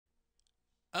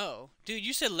Oh, dude,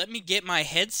 you said let me get my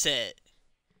headset.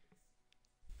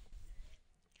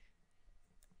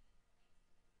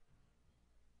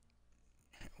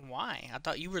 Why? I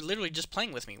thought you were literally just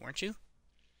playing with me, weren't you?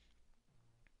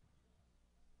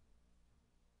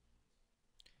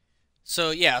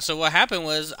 So yeah, so what happened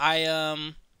was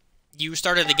you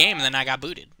started the game and then I got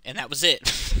booted and that was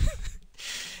it.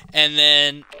 And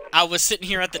then I was sitting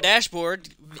here at the dashboard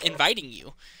inviting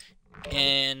you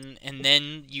and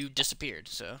then you disappeared.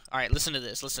 So, all right, listen to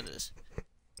this. Listen to this.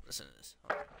 Listen to this.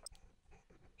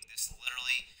 This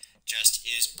literally just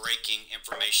is breaking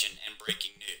information and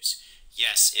breaking news.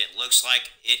 Yes, it looks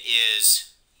like it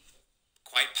is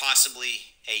quite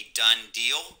possibly a done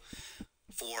deal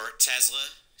for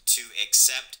Tesla to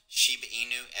accept Shiba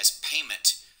Inu as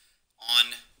payment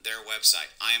on their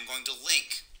website. I am going to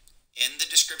link in the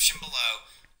description below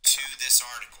to this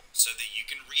article so that you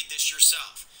can read this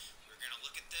yourself. We're going to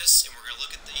look at this and we're going to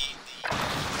look at the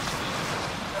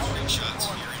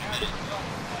screenshots here in a minute.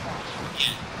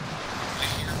 Again,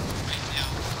 right here, right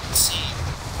now, see.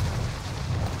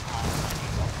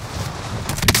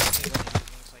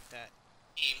 Things like that.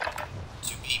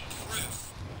 To be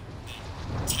proof that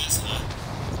Tesla,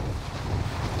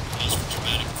 cause for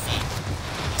dramatic effect,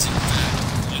 is in fact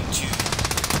going to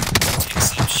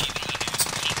accept Shiba Inu's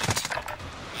payment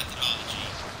methodology.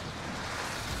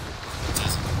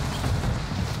 Tesla.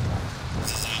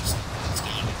 This is absolute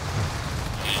astounding.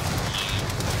 And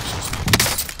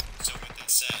so with that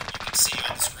said, you can see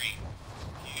on the screen,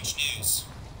 huge news.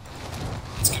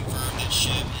 It's confirmed that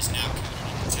SHIB is now coded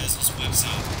into Tesla's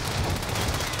website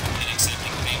and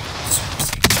accepting payment source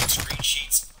includes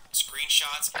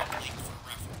screenshots, and link for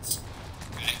reference.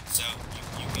 Okay, so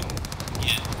you can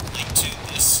again link to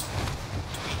this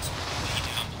tweet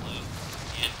down below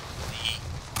in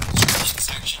the description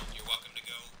section. You're welcome to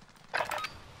go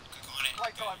click on it,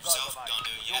 do it yourself. Don't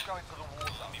do it yet.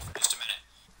 Follow me for just a minute.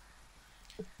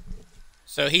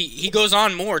 So he goes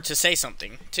on more to say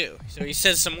something too. So he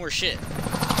says some more shit.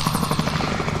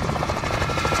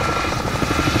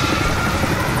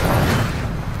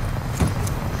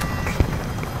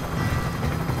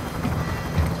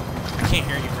 I can't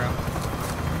hear you, bro.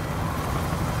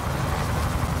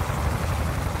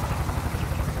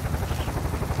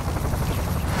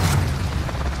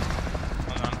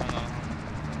 Hold on, hold on.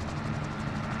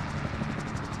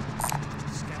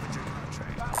 Scavenger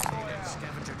contract.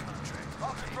 Scavenger contract.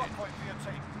 Mark a drop point for your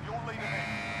team. You'll lead them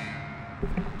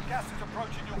in. Gas is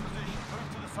approaching your position. Move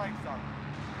to the safe zone.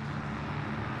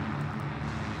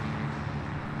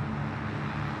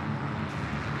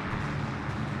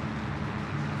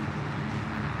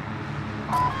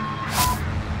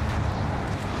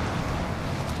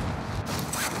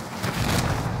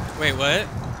 Wait, what?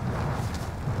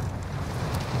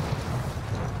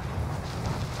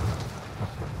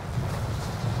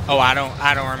 Oh, I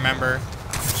don't remember.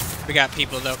 We got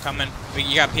people though coming.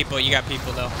 You got people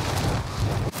though.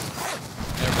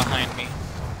 They're behind me.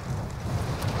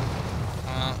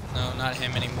 No, not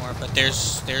him anymore. But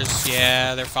there's,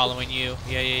 yeah, they're following you.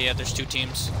 Yeah. There's two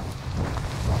teams.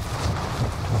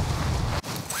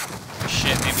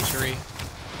 Shit, maybe three.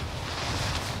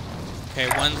 Okay,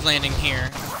 one's landing here,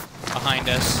 behind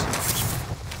us.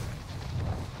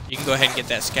 You can go ahead and get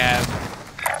that scav.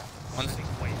 One's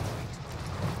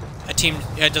a team.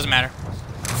 Yeah, it doesn't matter.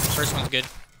 First one's good.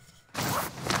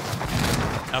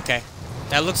 Okay,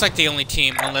 that looks like the only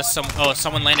team, unless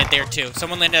someone landed there too.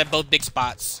 Someone landed at both big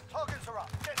spots. Targets are up.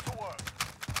 Get to work.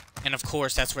 And of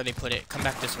course, that's where they put it. Come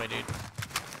back this way, dude.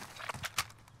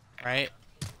 Right?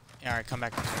 Yeah, alright, come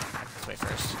back this way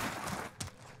first.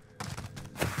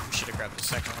 We should have grabbed the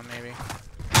second one, maybe.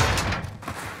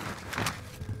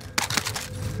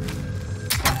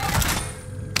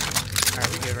 Alright,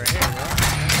 we good right here,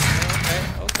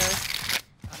 bro. Okay.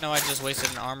 I know I just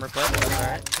wasted an armor, but that's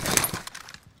alright.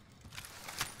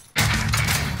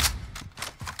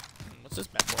 What's this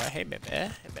bad boy? Hey, baby. Hey,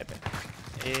 baby.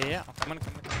 Yeah, come on.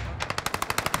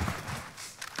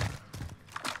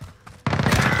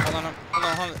 Hold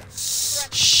on.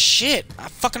 Shit! I'm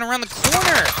fucking around the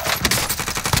corner!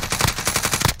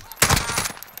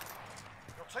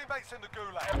 Your teammates in the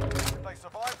gulag. If they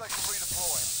survive, they can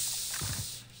redeploy.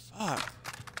 Fuck.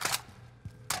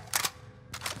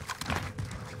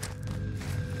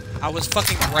 I was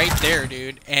fucking right there,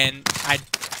 dude, and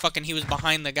he was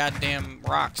behind the goddamn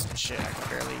rocks and shit. I could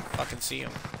barely fucking see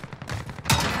him.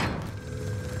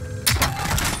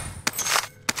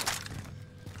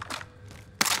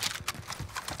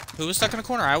 Who was stuck in the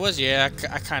corner? I was? Yeah,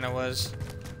 I kind of was.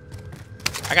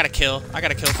 I got a kill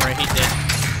for it. He did.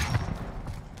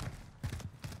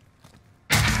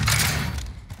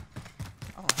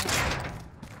 Oh,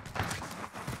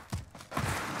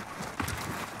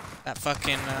 That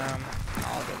fucking,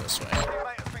 I'll go this way.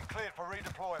 Teammate has been cleared for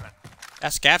redeployment.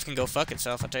 That scav can go fuck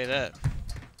itself, I'll tell you that.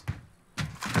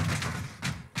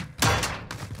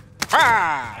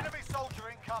 Ah! Enemy soldier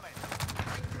incoming.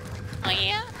 Oh,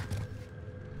 yeah?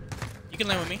 You can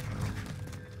land with me.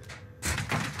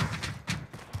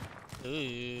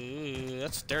 Ooh,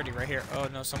 that's dirty right here. Oh,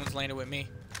 no, someone's landed with me.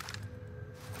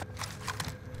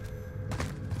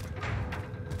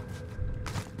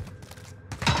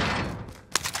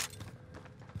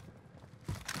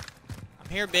 I'm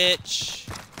here, bitch.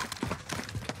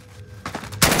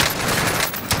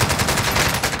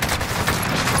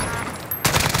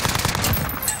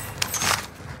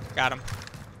 Got him.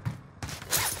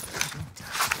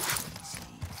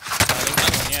 There's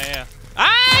another one. Yeah, yeah.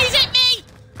 Ah, he's hit me!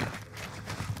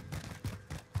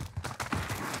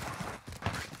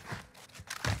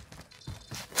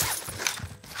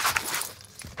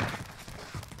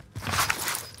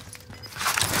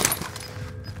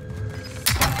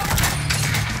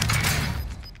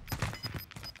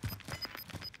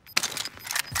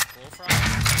 Bullfrog?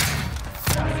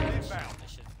 Inbound.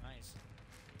 This shit's nice.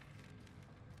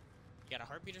 You got a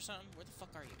heartbeat or something? Where the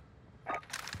fuck are you?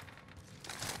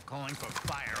 Calling for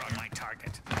fire on my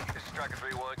target. This is Striker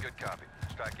 3-1, good copy.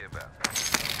 Strike inbound.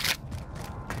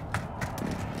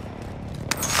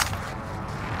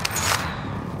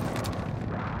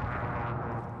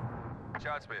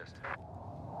 Shots missed.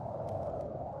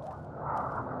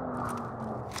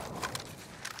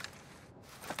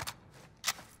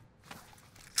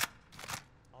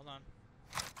 Hold on.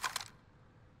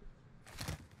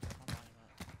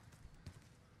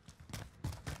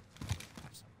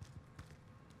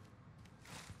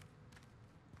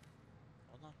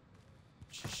 Hold on.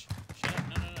 Shh. Shut up.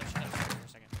 No, no, no. Shut up for a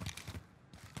second.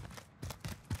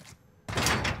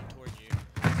 Coming towards you.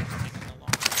 It's taking a long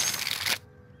time.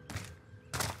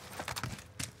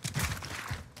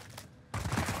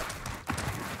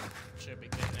 Should be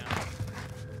good now.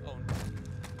 Oh, no.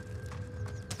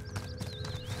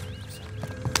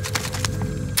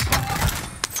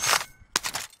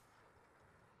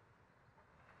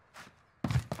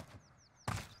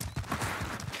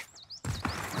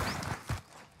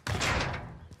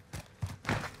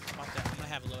 Pop that. I'm gonna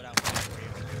have a loadout for you.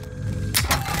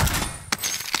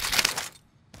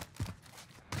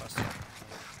 Busted.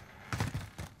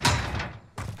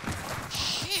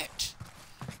 Shit!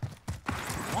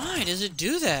 Why does it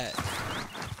do that?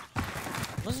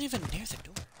 It wasn't even near the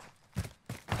door.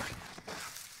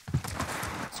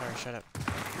 Sorry, shut up.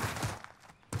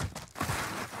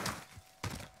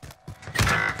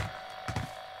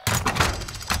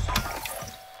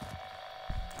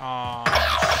 Aw,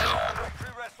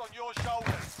 Victory rests on your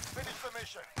shoulders. Finish the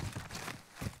mission.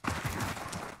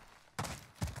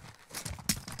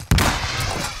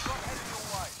 Got headed your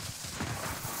way.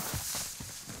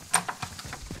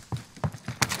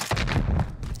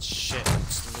 shit.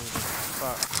 It's looted.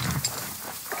 Fuck.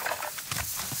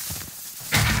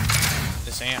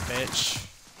 This ant, bitch.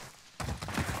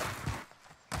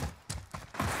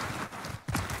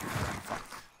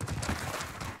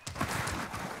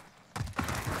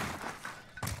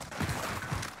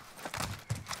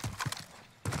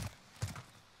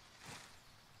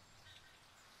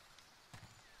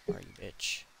 Where are you,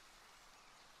 bitch?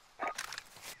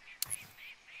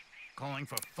 Calling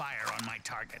for fire on my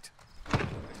target. This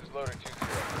is loader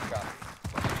 2-0. Copy.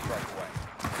 Strike away.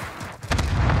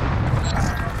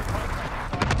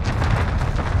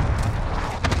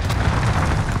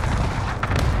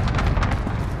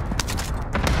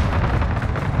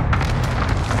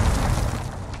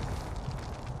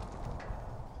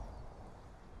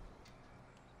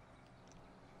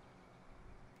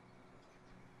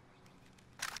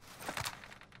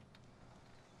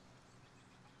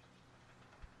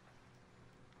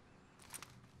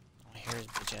 I hear his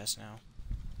bitch ass now.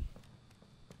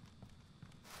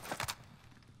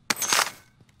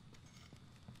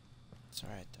 It's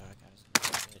alright though, I got his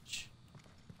little bitch.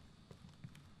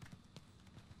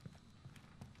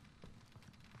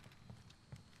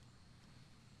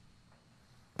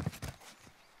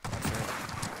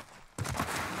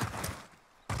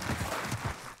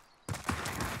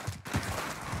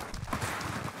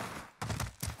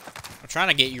 I'm trying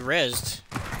to get you rezzed.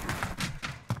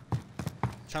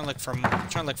 Trying to look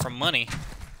for money.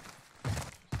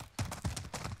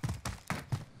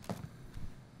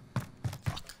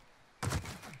 Fuck.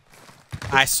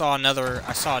 I saw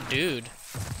a dude.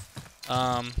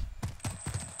 Nothing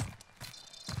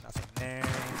there.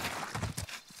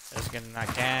 There's getting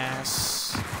that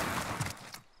gas.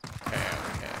 Okay,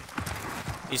 okay.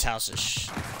 These houses. These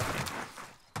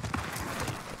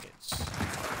buckets.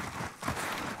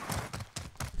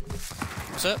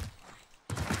 What's up?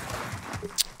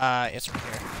 It's right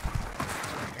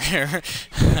here.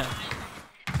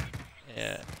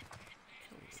 Yeah.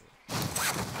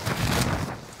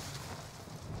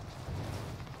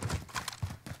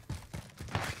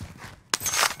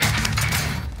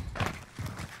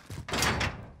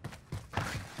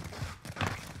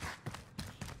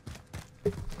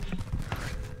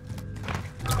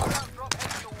 Drop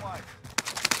heading your way.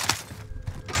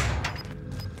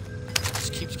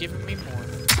 Just keeps giving me more.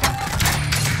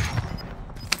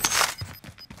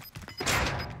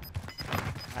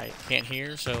 I can't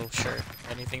hear, so sure.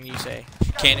 Anything you say.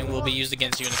 Cannon will be used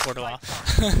against you in the court of law.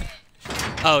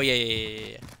 Oh,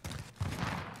 yeah.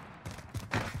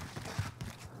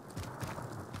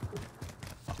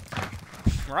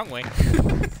 Fuck. Wrong way.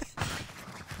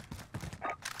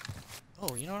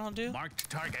 Oh, you know what I'll do? Marked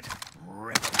target.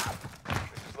 Rip it up.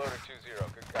 This is loader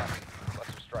 2-0. Good copy.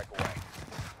 Let's just strike away.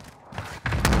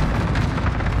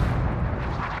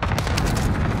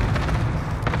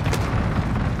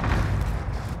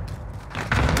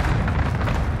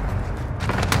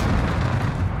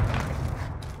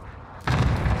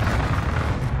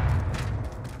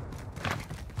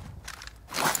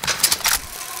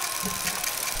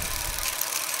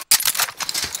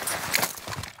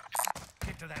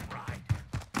 Get to that ride.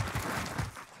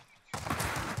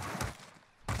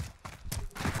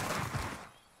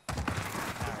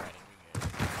 Alrighty, we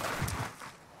good.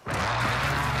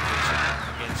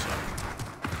 Get you.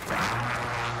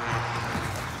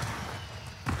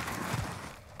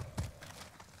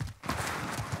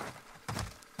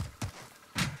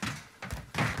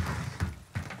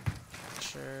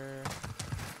 Sure.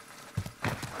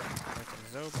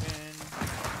 Everything's open.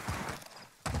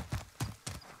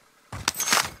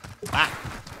 Ah!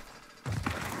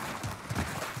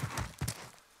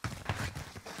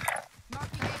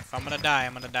 If I'm gonna die,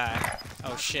 I'm gonna die.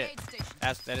 Oh shit.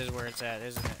 That is where it's at,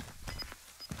 isn't it?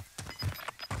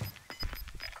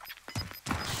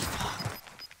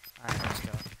 Alright, let's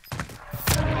go.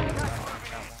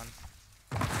 That one.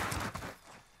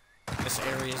 This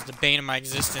area is the bane of my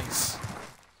existence.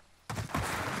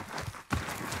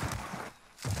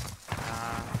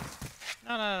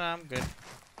 No, I'm good.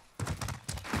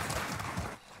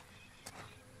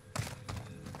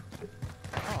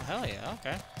 Oh, hell yeah,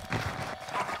 okay.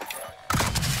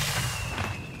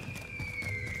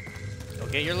 Go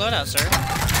get your loadout, sir.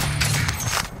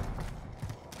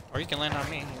 Or you can land on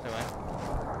me, either way.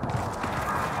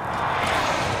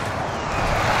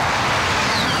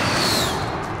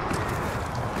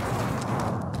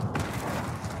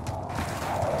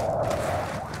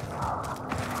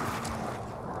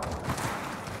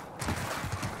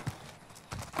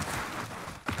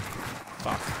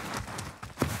 Fuck.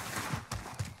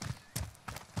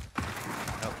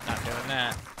 Nope, not doing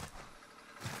that.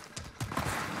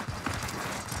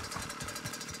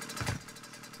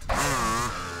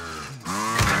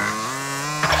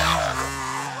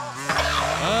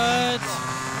 What?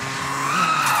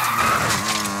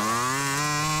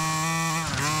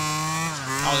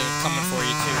 Oh, they're coming for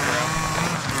you too, bro.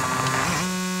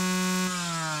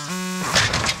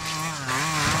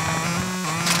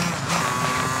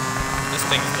 This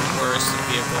thing is the worst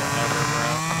vehicle ever, bro.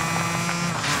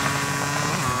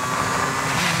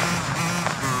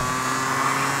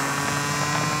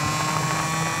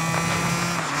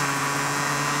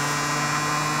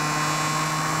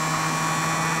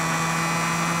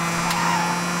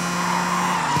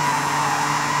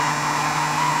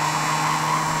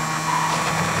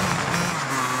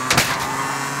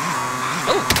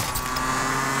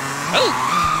 Oh!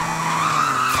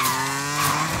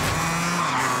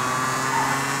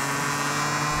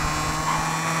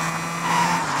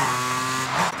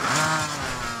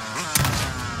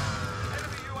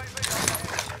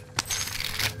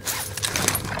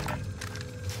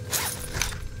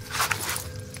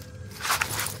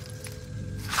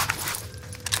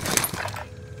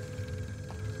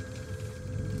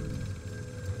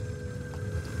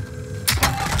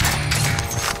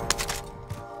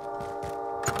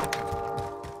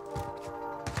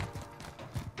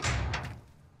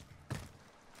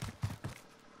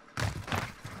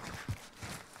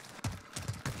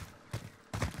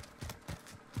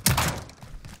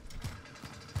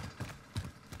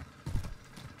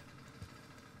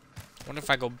 What if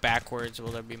I go backwards?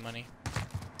 Will there be money?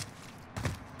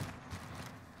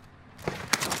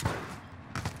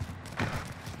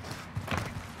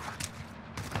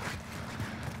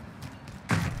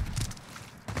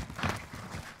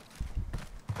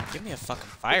 Give me a fucking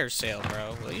fire sale,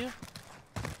 bro, will you?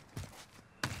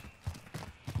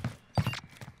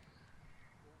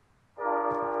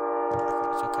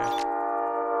 It's okay.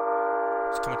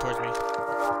 It's coming towards me.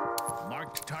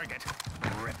 Marked target.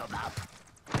 Rip them up.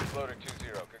 Loader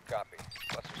 2-0, good copy.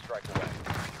 Cluster strike away.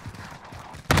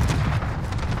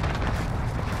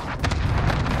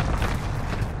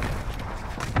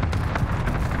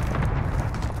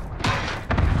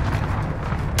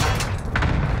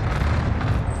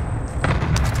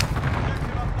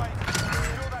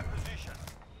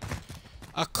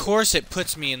 Of course it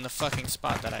puts me in the fucking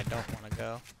spot that I don't want to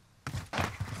go.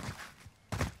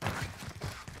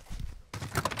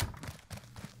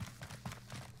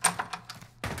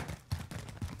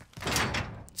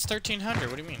 It's 1300,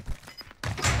 what do you mean?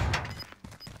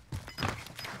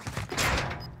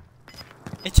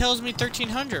 It tells me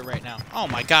 1300 right now. Oh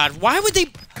my god, why would they...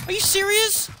 Are you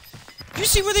serious? You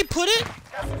see where they put it?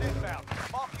 Gas is inbound.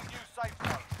 Marking new safe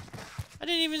zone. I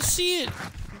didn't even see it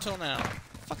until now.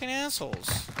 Fucking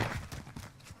assholes.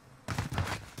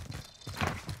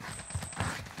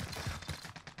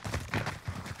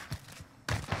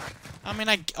 I mean,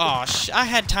 I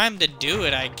had time to do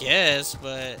it, I guess,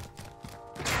 but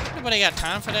nobody got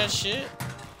time for that shit.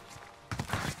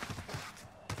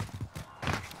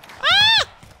 Ah!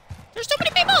 There's too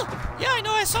many people! Yeah, I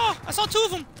know, I saw 2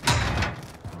 of them.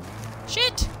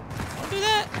 Shit! Don't do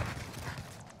that.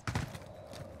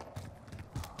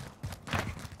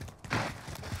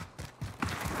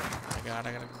 Oh my god,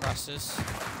 I gotta cross this.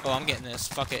 Oh, I'm getting this.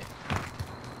 Fuck it.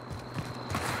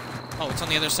 Oh, it's on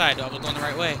the other side. I was going the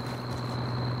right way.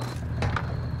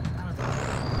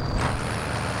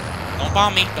 Don't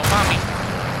bomb me. Don't bomb me.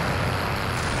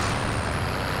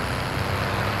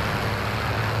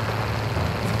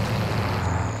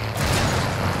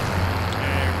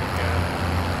 There we go.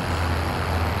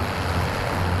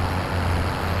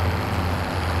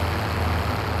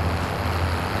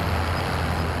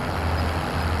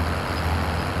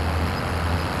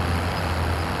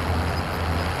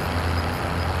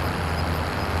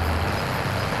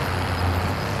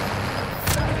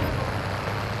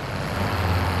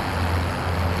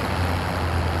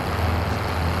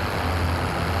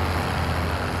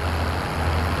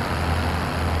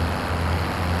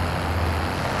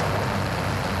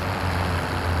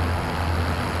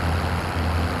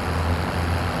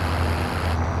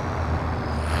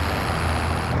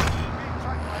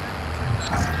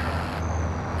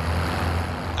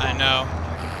 I know.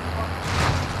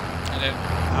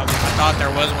 I thought there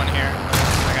was one here.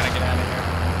 I gotta get out of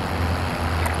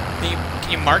here.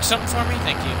 Can you mark something for me?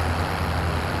 Thank you.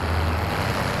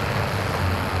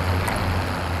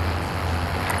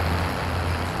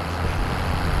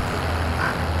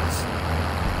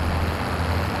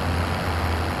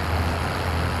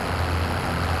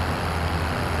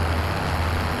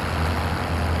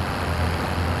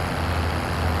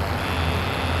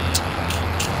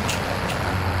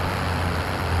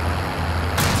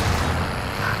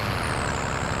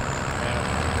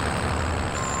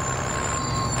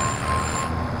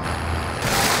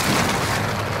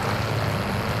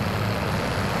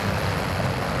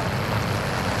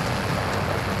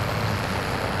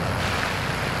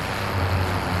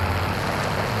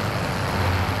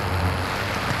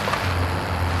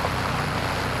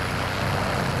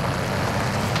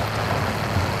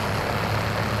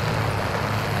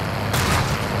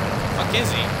 Is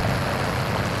he?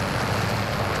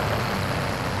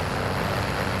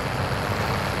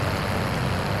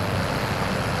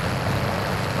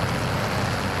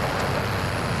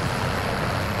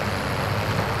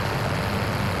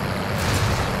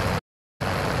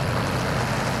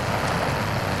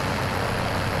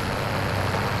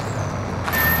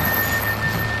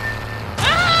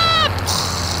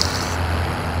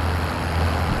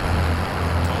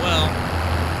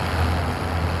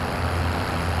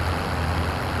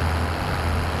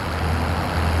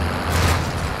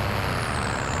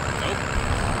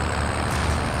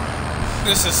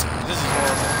 This is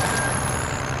horrible.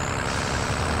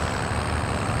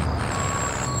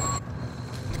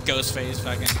 The ghost phase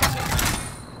fucking hits it.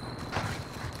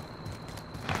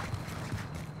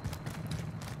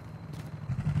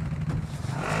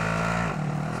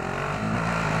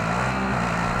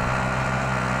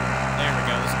 There we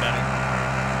go, this is better.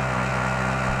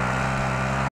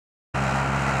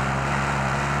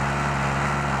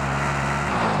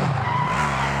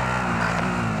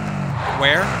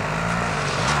 Where?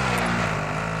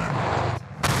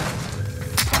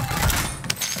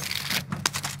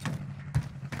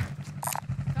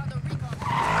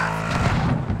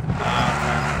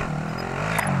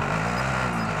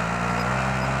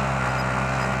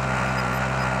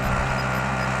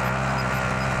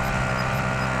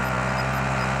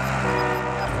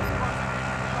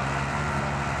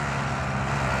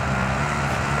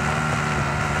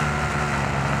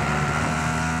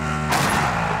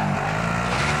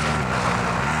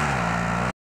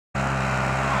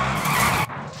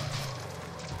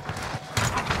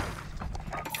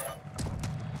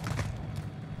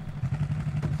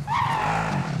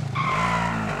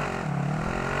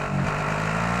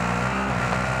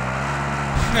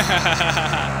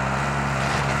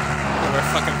 We're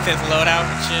fucking 5th loadout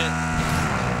and shit.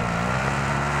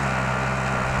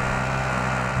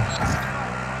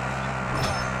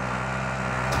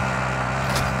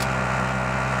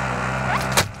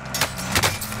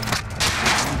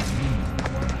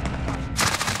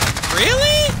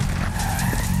 Really?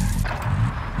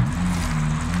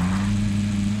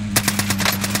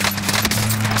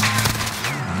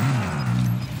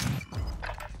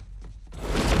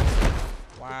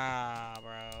 Wow,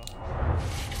 bro.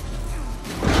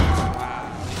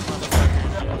 Wow, these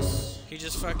motherfuckers. He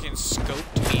just fucking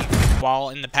scoped me while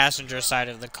in the passenger side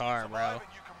of the car, bro.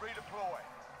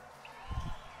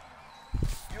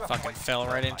 Fucking fell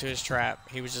right into his trap.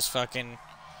 He was just fucking...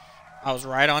 I was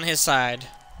right on his side.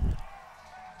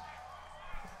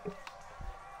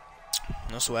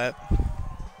 No sweat.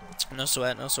 No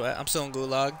sweat, no sweat. I'm still in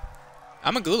gulag.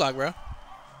 I'm in gulag, bro.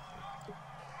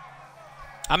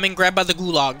 I'm in grabbed by the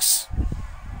gulags.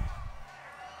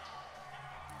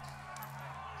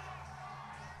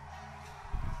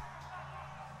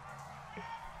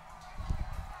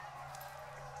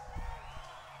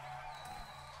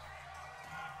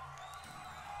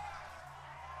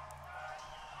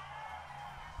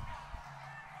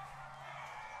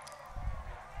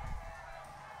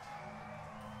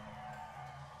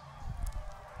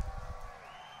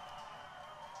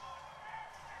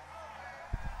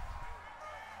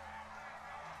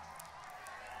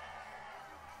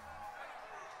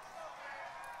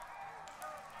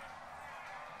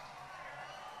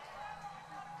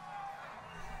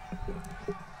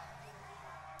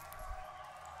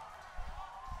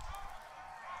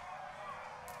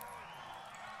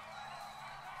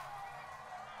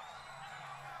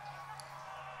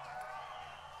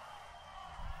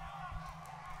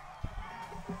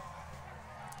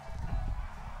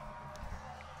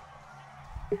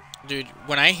 Dude,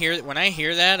 when I hear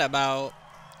that about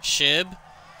Shib,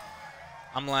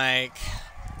 I'm like,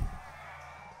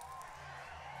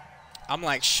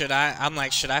 should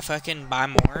I fucking buy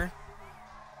more?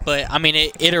 But I mean,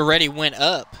 it already went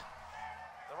up.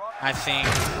 I think,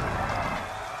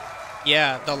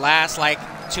 yeah, the last like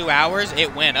 2 hours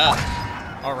it went up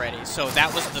already. So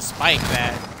that was the spike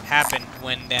that happened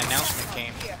when the announcement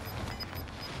came.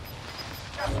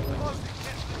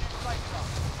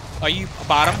 Are you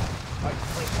bottom?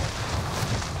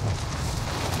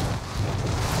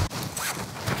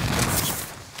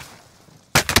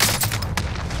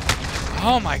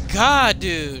 Oh my god,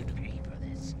 dude.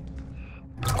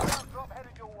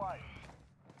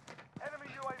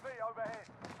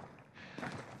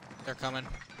 They're coming.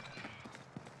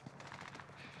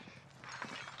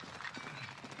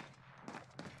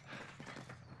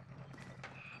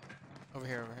 Over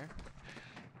here, over here.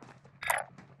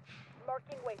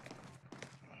 Marking weight.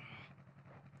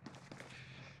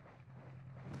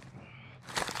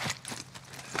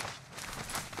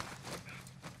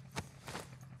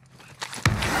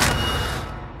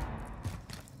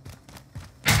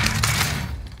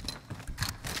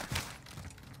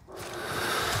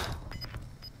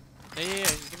 Yeah,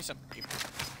 give me some.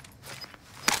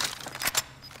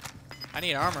 I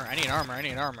need armor, I need armor, I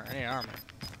need armor, I need armor.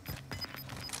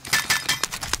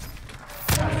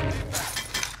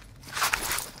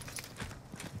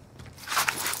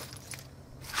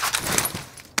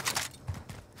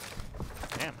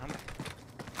 Damn, how many?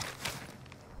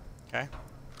 Okay.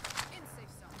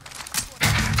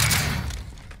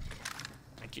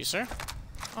 Thank you, sir.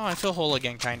 Oh, I feel whole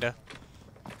again, kinda.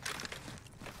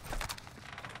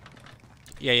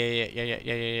 Yeah.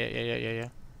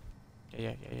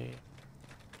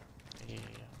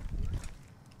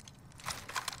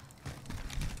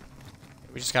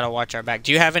 We just gotta watch our back.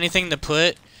 Do you have anything to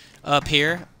put up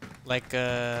here? Like,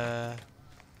 oh,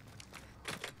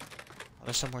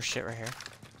 there's some more shit right here.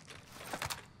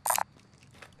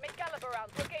 Mid-caliber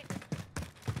rounds, okay.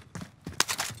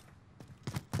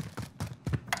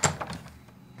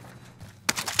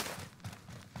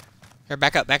 Here,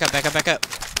 back up.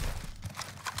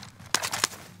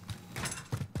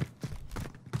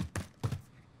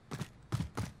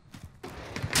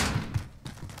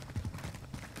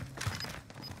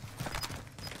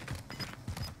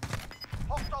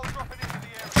 Hostiles dropping into the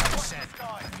area. Watch Set. the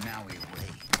sky. Now we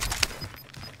wait.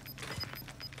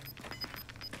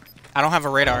 I don't have a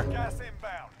radar. Gas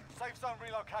inbound. Safe zone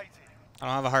relocated. I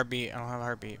don't have a heartbeat.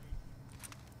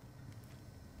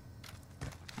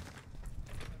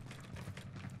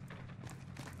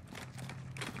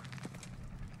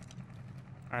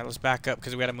 Alright, let's back up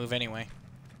because we gotta move anyway.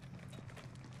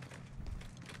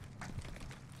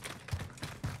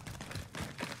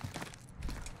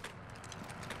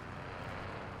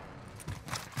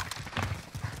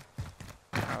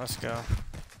 let's go.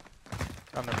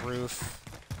 On the roof.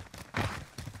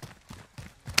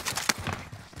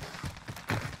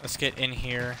 Let's get in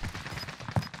here.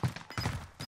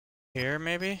 Here,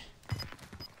 maybe?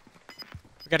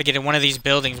 We gotta get in one of these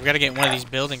buildings. We gotta get in one of these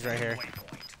buildings right here.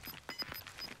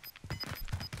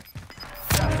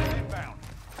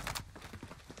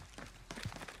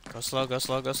 Go slow, go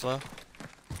slow, go slow.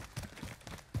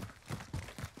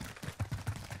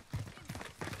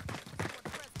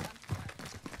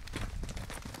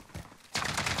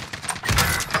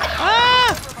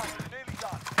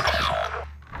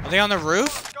 Are they on the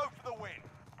roof? Go for the win.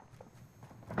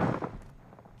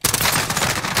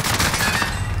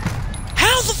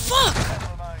 How the fuck?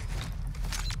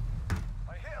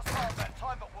 They hit us hard that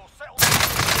time, but we'll settle.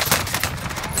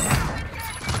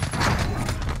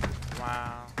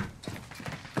 Wow.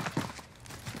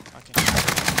 Okay.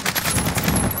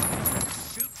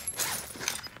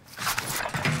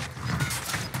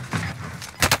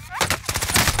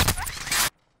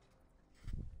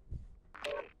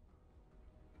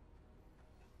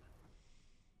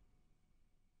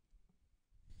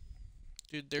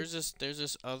 Dude, there's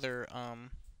this other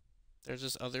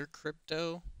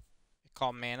crypto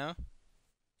called Mana.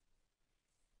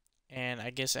 And I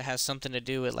guess it has something to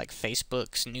do with like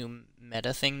Facebook's new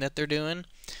meta thing that they're doing.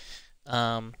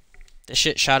 The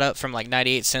shit shot up from like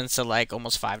 98 cents to like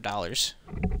almost $5.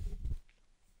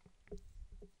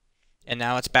 And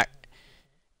now it's back,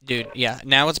 dude, yeah,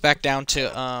 now it's back down to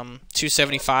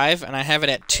 275 and I have it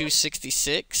at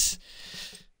 266.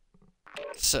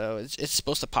 So it's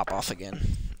supposed to pop off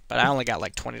again. But I only got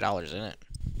like $20 in it.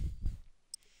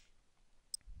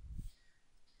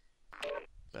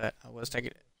 But I was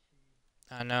thinking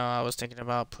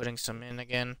about putting some in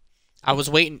again. I was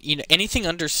waiting, you know, anything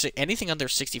under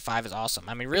 65 is awesome.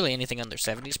 I mean, really anything under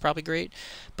 70 is probably great,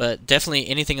 but definitely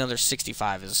anything under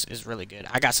 65 is really good.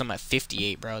 I got some at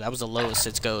 58, bro. That was the lowest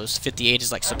it goes. 58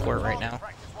 is like support right now.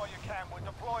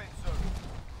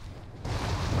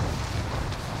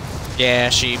 Yeah,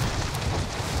 sheep.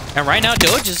 And right now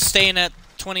Doge is staying at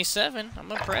 27.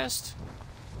 I'm impressed.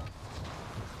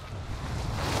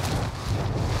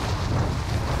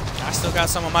 I still got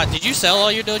some of my... Did you sell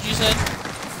all your Doge, you said?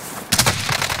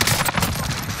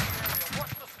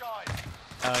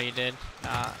 Oh, you did?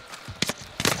 Nah.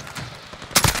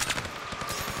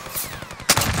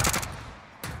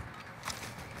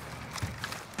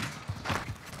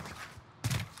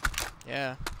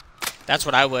 Yeah. That's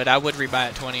what I would. I would rebuy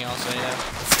at 20 also, yeah.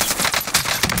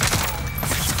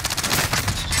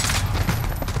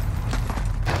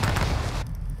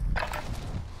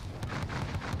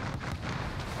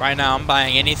 Right now, I'm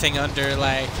buying anything under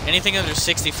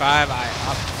 65.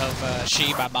 Of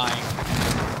sheep, I'm buying.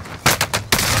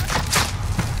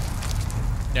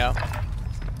 No.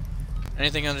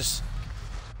 Anything under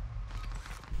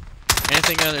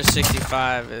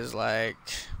 65 is like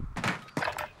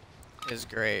is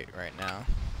great right now.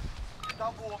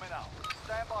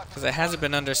 Because it hasn't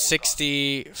been under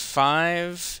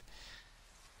 65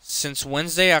 since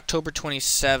Wednesday, October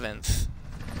 27th.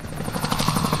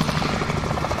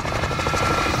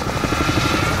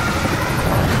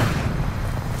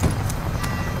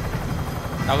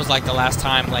 That was like the last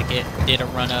time like it did a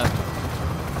run up.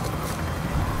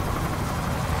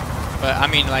 But I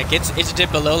mean like it's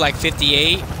dipped below like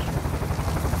 58.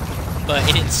 But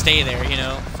it didn't stay there, you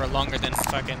know, for longer than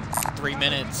fucking 3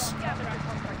 minutes.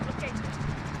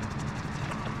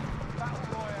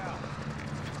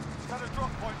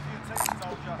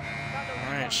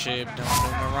 Alright, shit, don't do me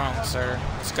wrong, sir.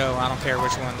 Let's go. I don't care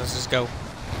which one. Let's just go.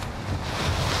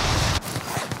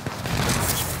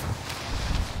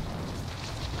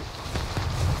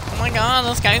 Oh my god,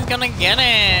 this guy's gonna get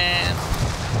it.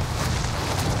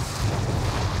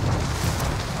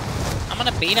 I'm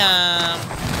gonna beat him.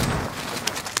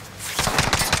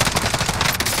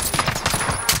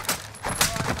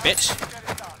 Bitch.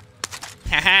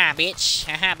 Haha, bitch.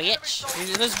 Haha, bitch.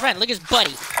 Look at his friend. Look at his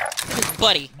buddy. Look at his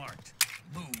buddy.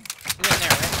 You in there,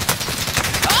 right?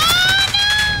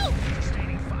 Oh, no!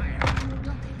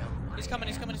 He's coming,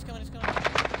 he's coming, he's coming, he's coming.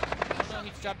 Oh, no,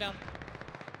 he dropped down.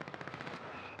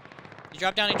 He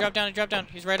dropped down, he dropped down, he dropped down.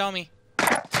 He's right on me.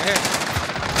 Right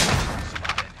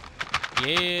here.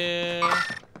 Yeah.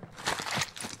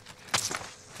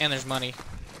 And there's money.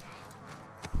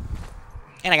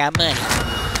 And I got money.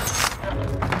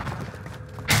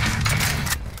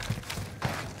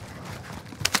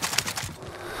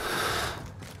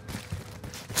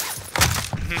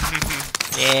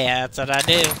 Yeah, that's what I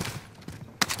do.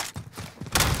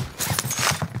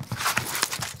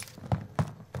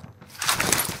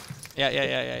 Yeah.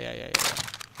 Yeah.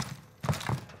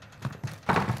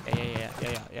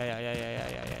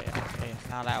 yeah.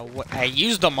 Now that I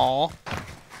used them all.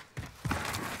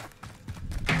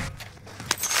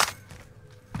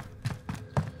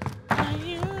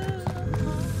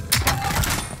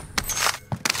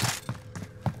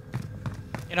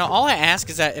 You know, all I ask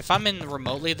is that if I'm in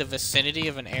remotely the vicinity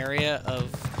of an area of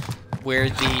where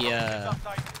the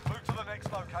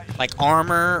like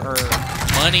armor or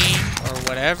money or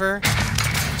whatever,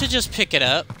 to just pick it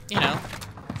up, you know.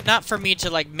 Not for me to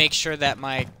like make sure that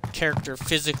my character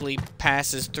physically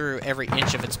passes through every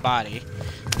inch of its body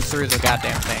through the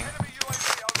goddamn thing.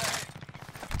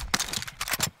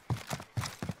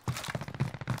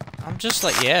 I'm just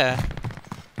like, yeah.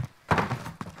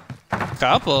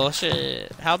 Couple,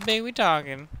 shit. How big we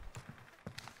talking?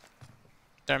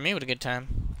 Start me with a good time.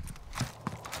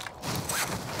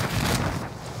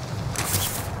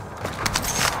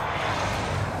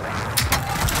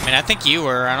 I mean, I think you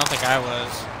were. I don't think I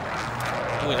was.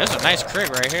 Ooh, there's a nice crit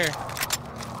right here.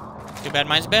 Too bad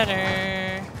mine's better.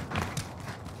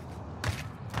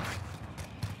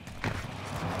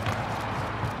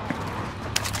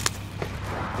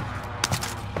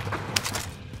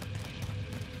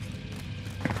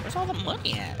 Where's all the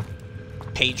money at?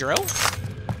 Pedro?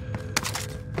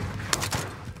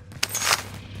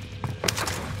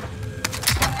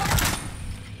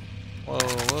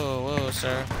 Whoa,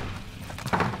 sir.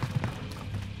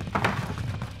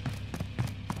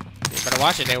 You better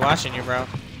watch it, they watching you, bro.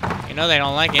 You know they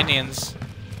don't like Indians.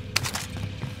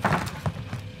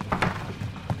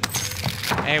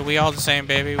 Hey, we all the same,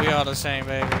 baby. We all the same,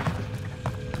 baby.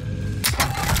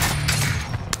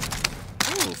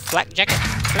 Ooh, flak jacket.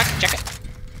 Flak jacket.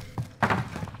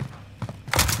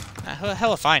 Who the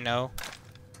hell if I know?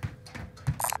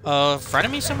 In front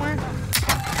of me somewhere?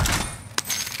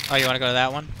 Oh, you want to go to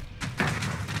that one?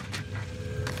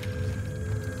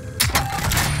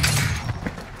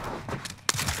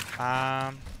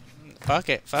 Fuck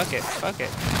it.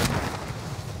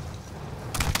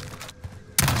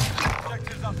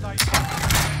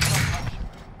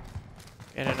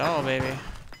 Get it all, baby.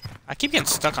 I keep getting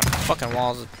stuck on fucking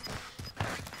walls.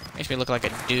 Makes me look like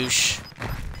a douche.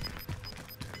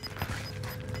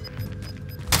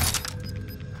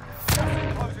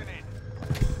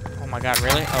 Oh my god,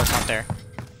 really? Oh, it's not there.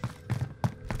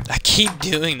 I keep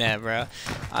doing that, bro.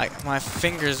 My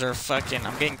fingers are fucking...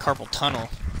 I'm getting carpal tunnel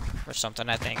or something,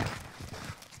 I think.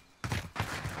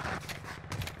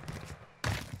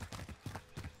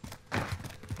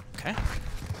 Okay.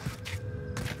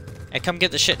 Hey, come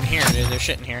get the shit in here, dude. There's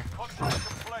shit in here.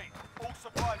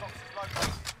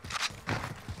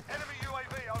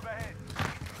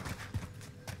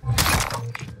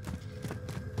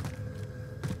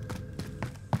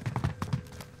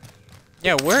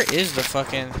 Yeah, where is the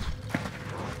fucking...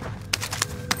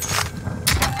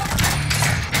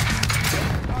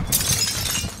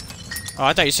 Oh,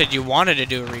 I thought you said you wanted to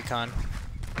do a recon.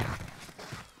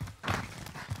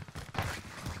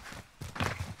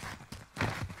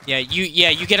 Yeah,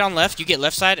 you get on left, you get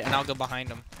left side, and I'll go behind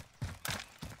them.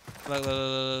 Look.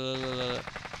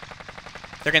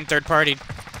 They're getting third partied.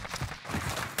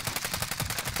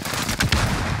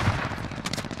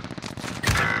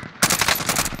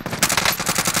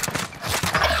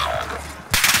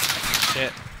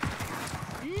 Shit.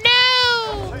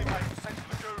 No!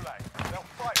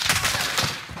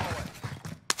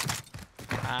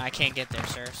 I can't get there,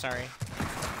 sir. Sorry.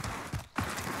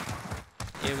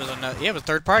 It was it was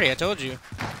third party. I told you.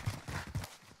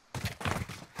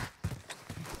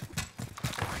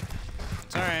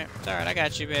 It's alright. It's alright. I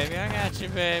got you, baby. I got you,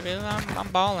 baby. I'm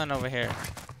balling over here.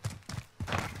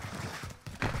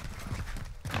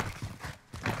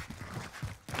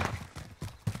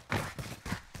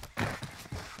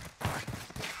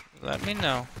 Let me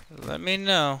know. Let me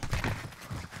know.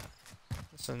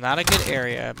 This is not a good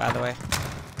area, by the way.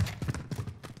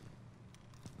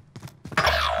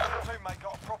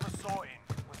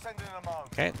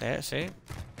 Okay, there, see? It's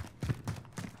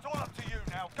all up to you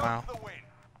now. Go Wow. for the win.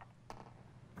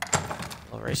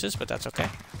 A little racist, but that's okay.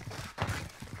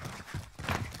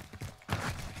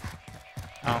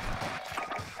 Oh.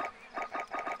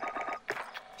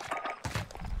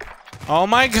 Oh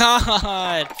my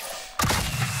god!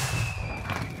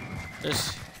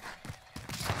 This...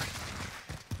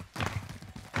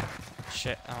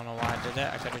 Shit, I don't know why I did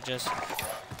that. I could have just...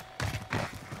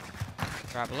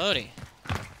 Drop a loadie.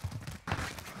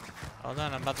 Hold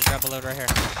on, I'm about to drop a load right here.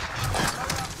 Drop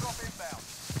inbound.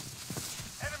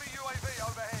 Enemy UAV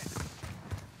overhead.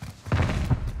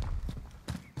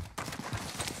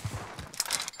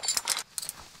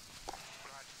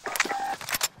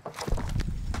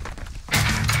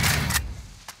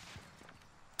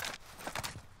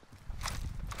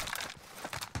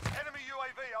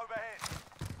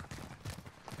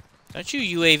 Don't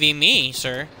you UAV me,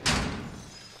 sir.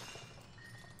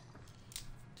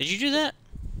 Did you do that?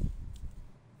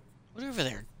 What over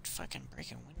there? Fucking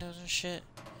breaking windows and shit.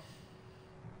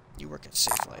 You work at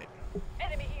Safelight.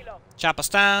 Enemy helo. Chop a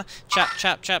style, chop,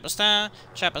 chop, chop a style,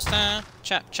 chop a style,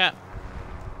 chop, chop.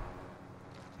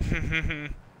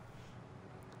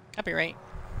 Copyright.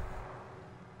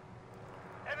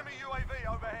 Enemy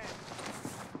UAV overhead.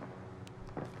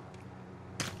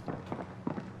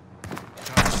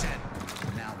 Charge set.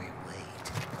 Now we wait.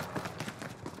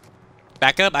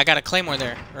 Back up, I got a claymore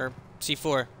there, or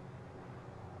C4.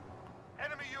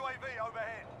 Enemy UAV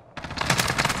overhead.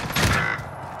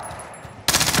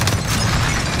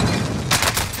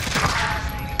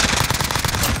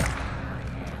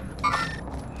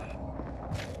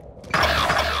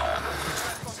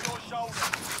 Rest on your shoulders.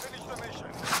 Finish the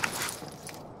mission.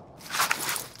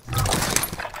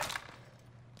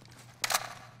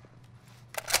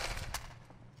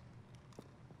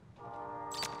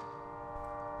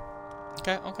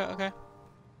 Okay, okay, okay.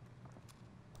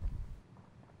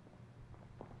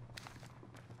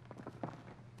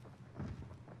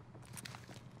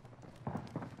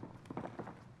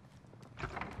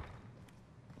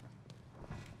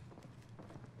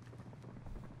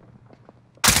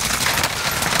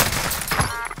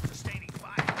 Sustaining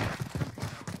fire.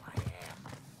 I am.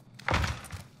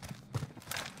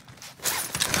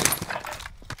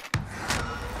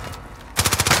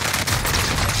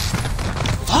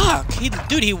 Fuck!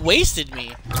 Dude, he wasted me.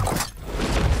 You're in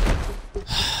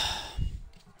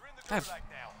the I've- gulag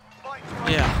now. Fight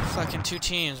to Yeah, fucking 2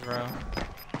 teams, bro.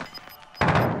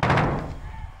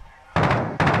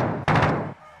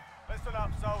 Listen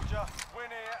up, soldier. Win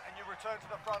here and you return to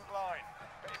the front line.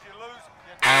 But if you lose,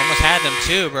 you I almost had them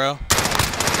too, bro.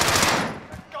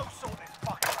 go sort this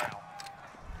fucker out.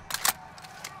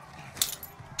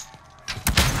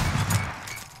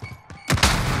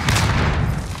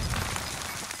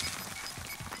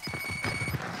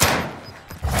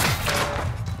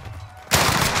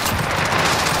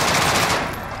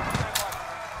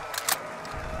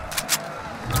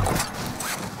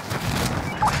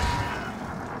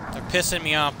 They're pissing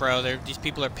me off, bro. These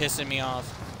people are pissing me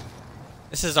off.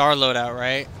 This is our loadout,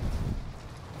 right?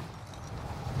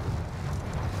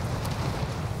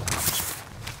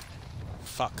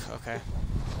 Fuck, okay.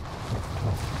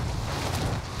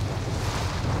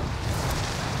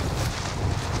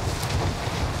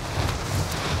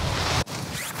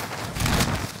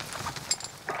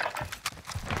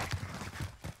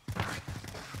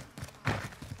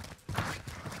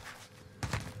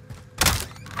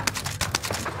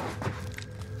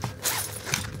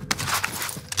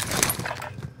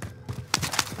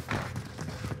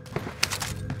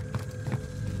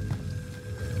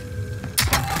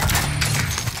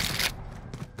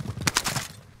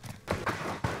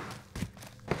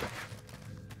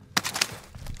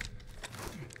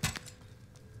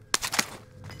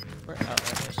 Where? Oh, there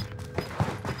it is.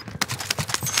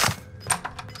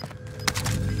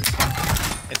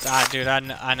 It's odd, dude.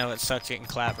 I know it sucks getting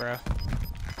clapped, bro.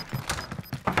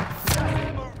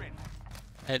 Moving.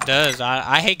 It does.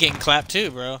 I hate getting clapped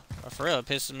too, bro. For real, it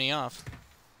pisses me off.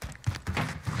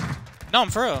 No, I'm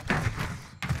for real.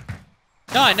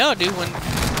 No, I know, dude. When.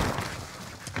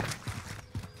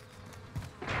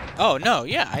 Oh no,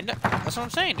 yeah, I know. That's what I'm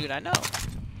saying, dude. I know.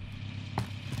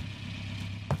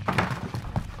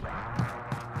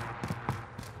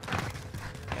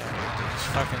 Yeah, it's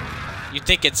fucking. You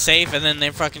think it's safe, and then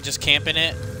they're fucking just camping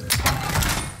it.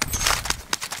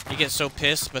 You get so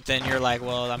pissed, but then you're like,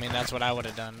 well, I mean, that's what I would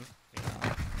have done.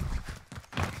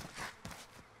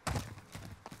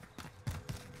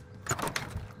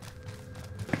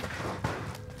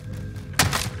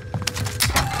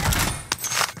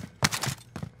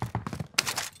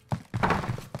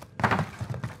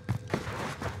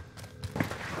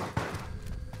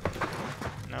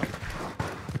 You know? Nope.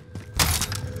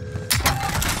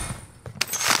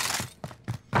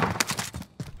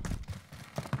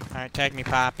 Alright, tag me,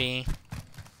 Poppy.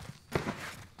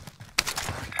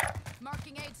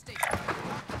 Marking aid station.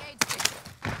 Marking aid station.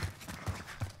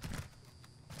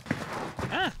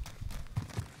 Ah.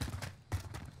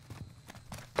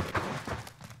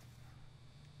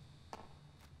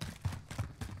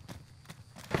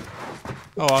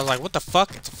 Oh, I was like, what the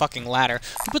fuck? It's a fucking ladder.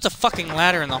 Who puts a fucking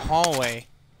ladder in the hallway?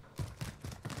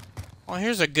 Oh,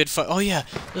 here's a good oh, yeah,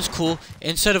 that's cool.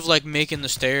 Instead of, like, making the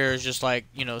stairs just, like,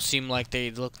 you know, seem like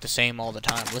they look the same all the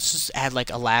time, let's just add, like,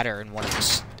 a ladder in one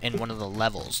of the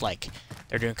levels. Like,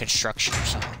 they're doing construction or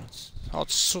something.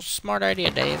 It's so smart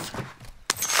idea, Dave.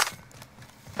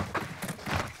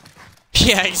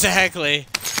 Yeah, exactly.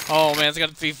 Oh man, it's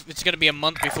gonna be a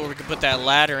month before we can put that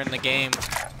ladder in the game.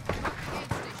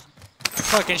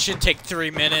 Fucking should take 3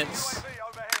 minutes. UAV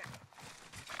overhead.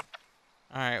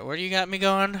 Alright, where do you got me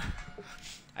going?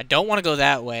 I don't want to go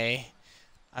that way.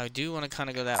 I do want to kind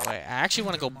of go that way. I actually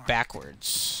want to go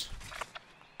backwards.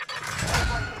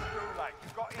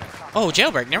 Oh,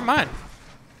 jailbreak. Never mind.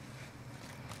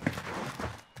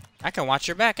 I can watch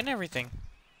your back and everything.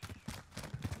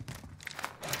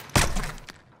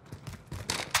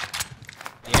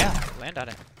 Yeah, land on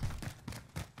it.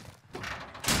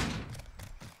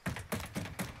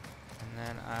 And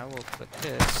then I will put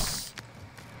this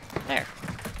there.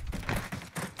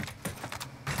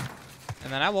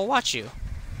 And then I will watch you.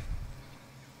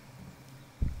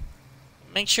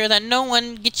 Make sure that no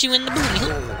one gets you in the booty hole.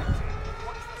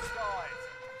 Watch the skies.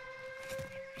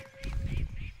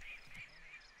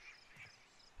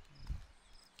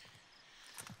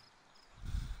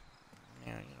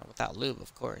 Yeah, you know, without lube,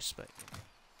 of course, but.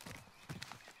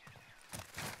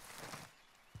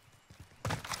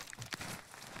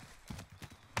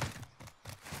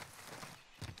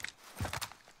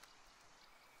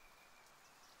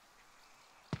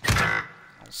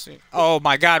 Let's see. Oh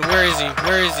my God, where is he?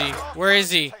 Where is he? Where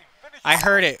is he? I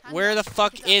heard it. Where the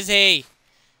fuck is he?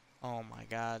 Oh my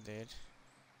God, dude.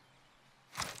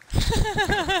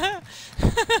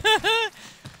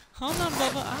 Hold on,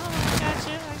 Bubba. Oh, I got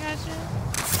you. I got you.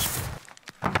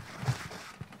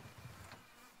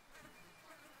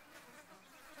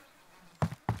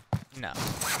 No.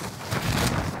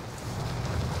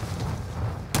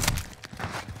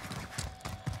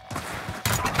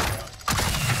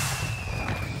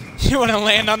 You want to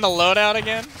land on the loadout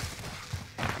again?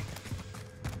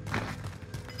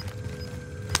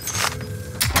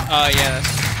 Oh, yes.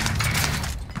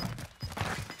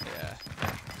 Yeah.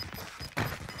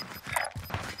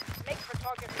 Make for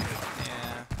target release.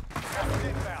 Yeah. Gas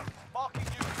inbound. Marking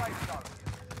new safe zone.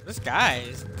 This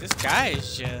guy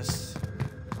is just...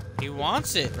 He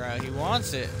wants it, bro. He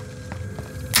wants it.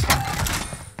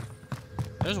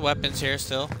 There's weapons here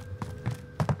still.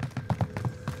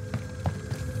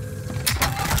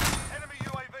 Enemy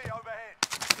UAV overhead.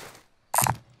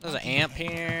 There's an amp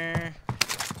here.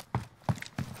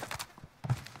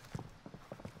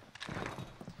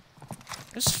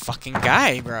 This fucking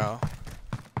guy, bro.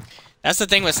 That's the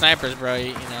thing with snipers, bro.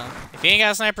 You know, if you ain't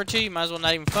got a sniper too, you might as well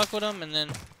not even fuck with them. And then,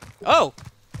 oh,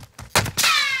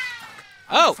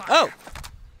 oh,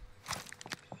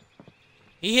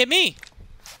 he hit me.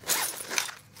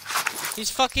 He's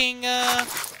fucking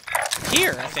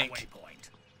here, I think. Waypoint.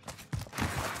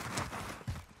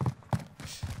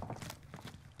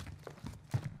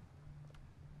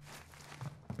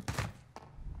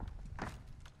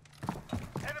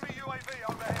 Enemy UAV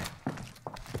overhead.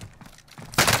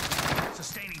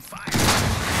 Sustaining fire.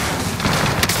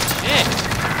 Shit.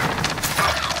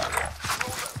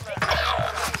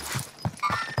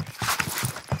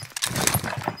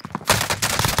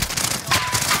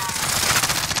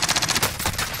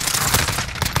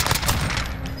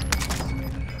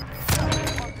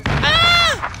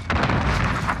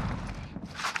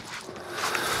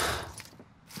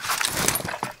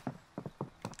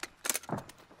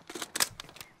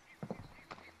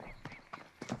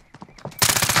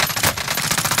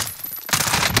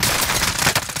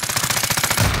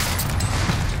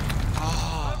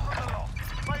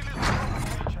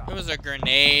 It was a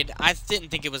grenade. I didn't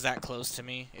think it was that close to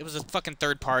me. It was a fucking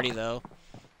third party, though.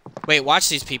 Wait, watch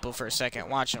these people for a second.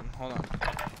 Watch them. Hold on.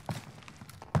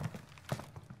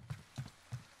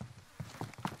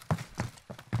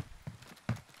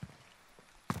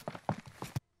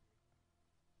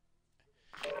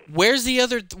 Where's the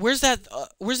other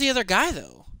guy,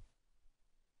 though?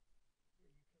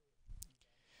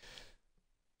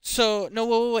 So,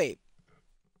 no, wait.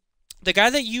 The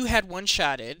guy that you had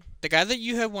one-shotted,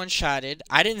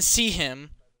 I didn't see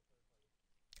him.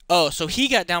 Oh, so he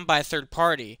got down by a third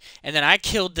party, and then I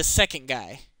killed the second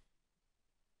guy.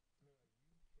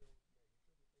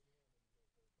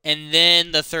 And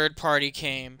then the third party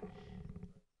came.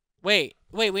 Wait,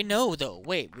 no, though.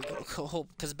 Wait,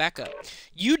 because back up.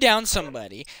 You downed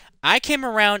somebody. I came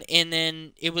around, and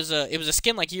then it was a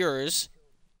skin like yours,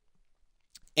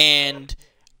 and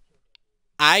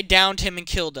I downed him and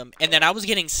killed him, and then I was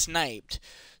getting sniped.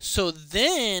 So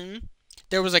then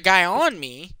there was a guy on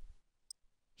me.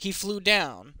 He flew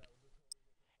down.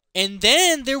 And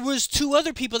then there was two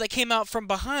other people that came out from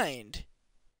behind.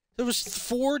 There was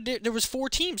four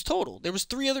teams total. There was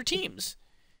 3 other teams.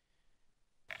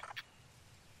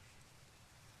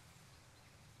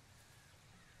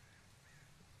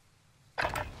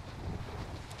 Have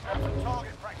some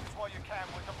target practice while you can.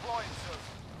 We're deploying soon.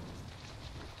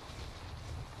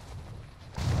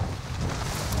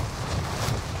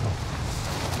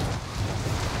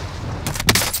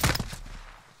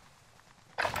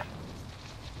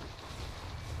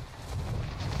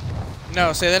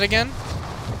 No, say that again.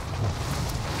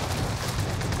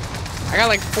 I got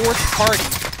like fourth party.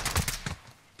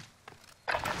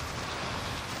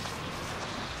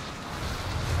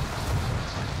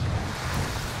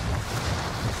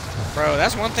 Bro,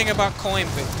 that's one thing about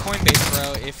Coinbase,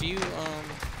 bro. If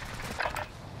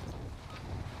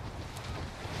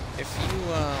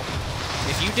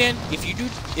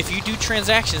you do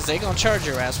transactions, they gonna charge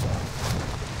your ass for it.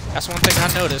 That's one thing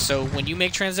I noticed. So when you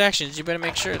make transactions, you better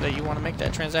make sure that you want to make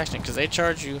that transaction, because they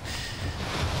charge you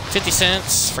 50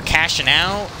 cents for cashing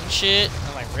out and shit.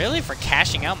 I'm like, really? For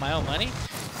cashing out my own money?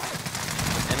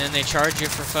 And then they charge you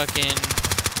for fucking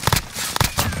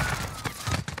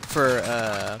for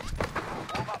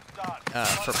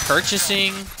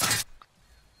purchasing. I'm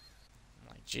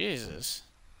like, Jesus.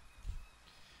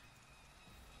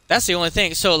 That's the only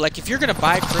thing. So like, if you're gonna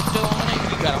buy crypto on it,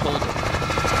 you gotta hold it.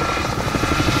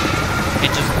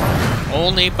 And just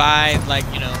only buy, like,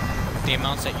 you know, the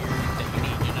amounts that you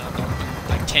need, you know. Don't do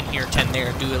like 10 here, 10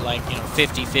 there. Do it like, you know,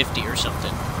 50-50 or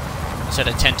something, instead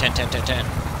of 10-10-10-10-10.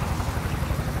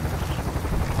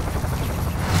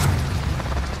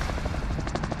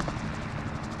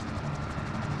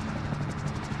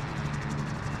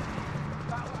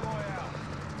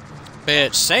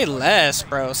 Bitch, say less,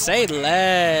 bro. Say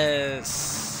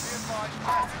less.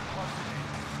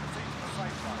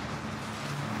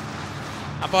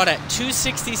 I bought at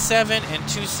 267 and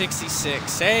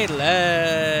 266. Say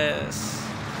less.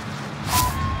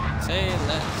 Say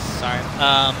less. Sorry.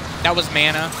 That was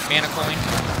mana coin.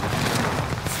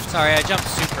 Sorry, I jumped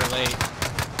super late.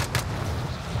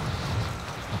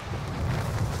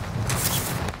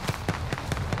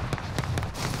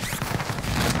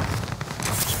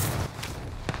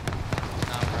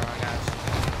 Nah, bro, I got you.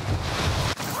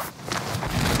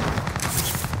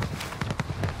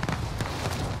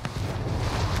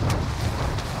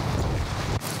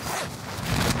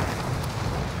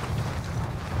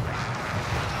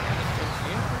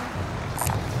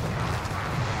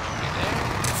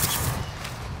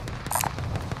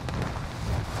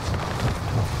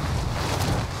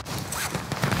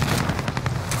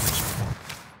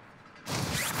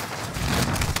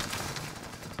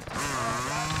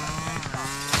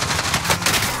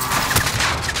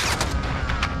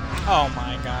 Oh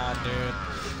my god, dude.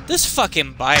 This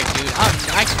fucking bike, dude.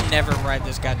 I can never ride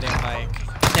this goddamn bike.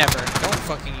 Never. Don't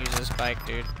fucking use this bike,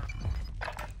 dude.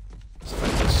 It's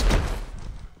fucking stupid.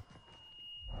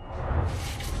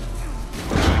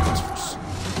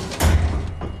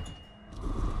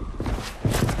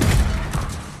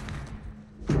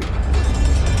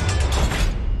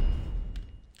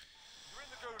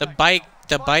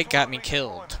 The bike got me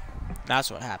killed.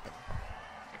 That's what happened.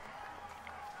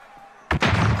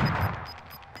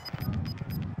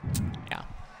 Yeah.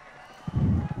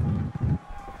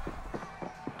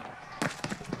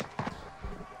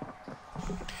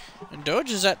 And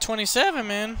Doge is at 27,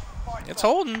 man. It's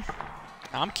holding.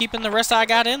 I'm keeping the rest I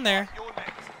got in there.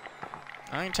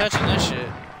 I ain't touching this shit.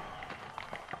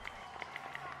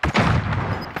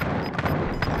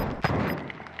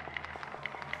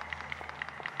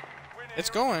 It's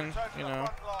going, you know,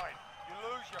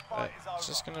 but it's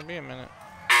just gonna be a minute.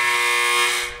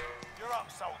 You're up,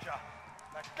 soldier.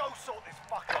 Now go sort this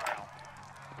fucker out.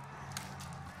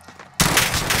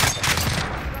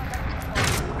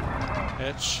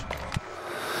 Bitch.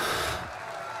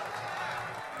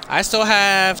 I still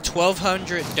have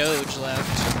 1,200 Doge left.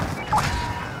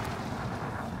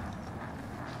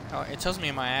 Oh, it tells me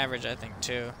my average, I think,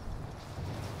 too.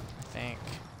 I think.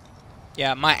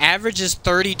 Yeah, my average is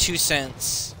 32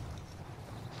 cents.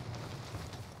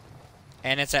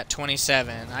 And it's at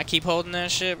 27. I keep holding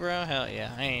that shit, bro. Hell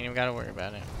yeah. I ain't even gotta worry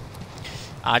about it.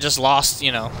 I just lost,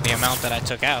 you know, the amount that I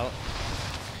took out.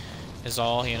 Is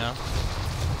all, you know.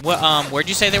 What, where'd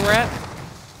you say they were at?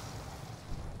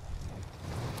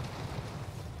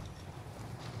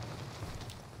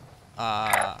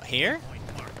 Here?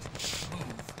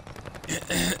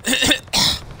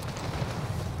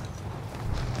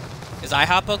 Is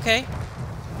IHOP okay?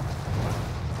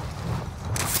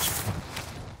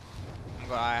 I'm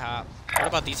going to IHOP. What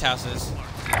about these houses?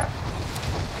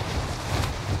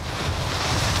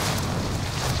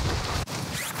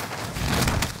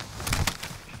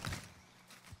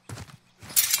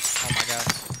 Oh my god.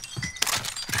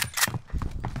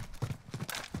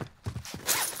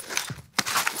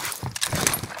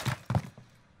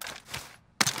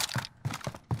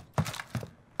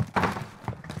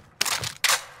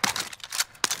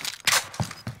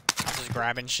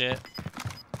 Grabbing shit.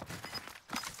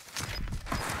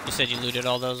 You said you looted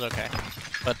all those? Okay.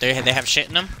 But they have shit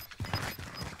in them?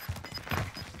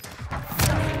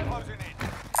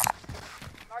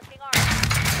 Marking arm.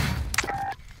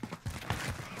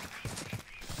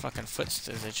 foot's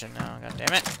itching now. God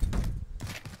damn it.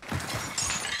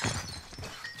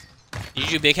 Did you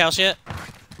do big house yet?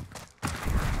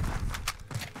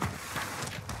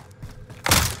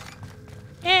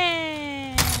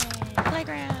 Yay!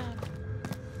 Playground.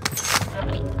 Oh,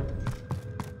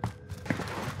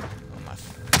 my.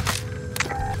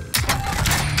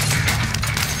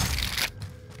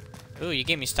 Ooh, you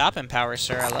gave me stopping power,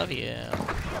 sir. I love you.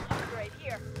 Right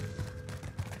here.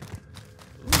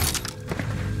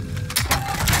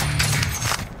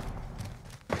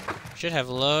 Should have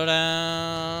loadout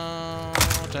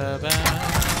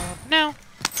about now.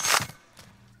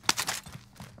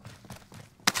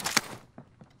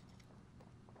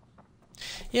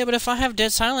 Yeah, but if I have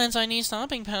dead silence, I need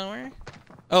stopping power.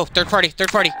 Oh, third party,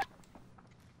 third party.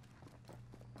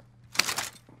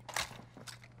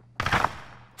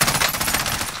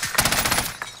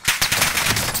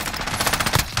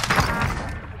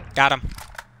 Got him.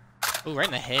 Ooh, right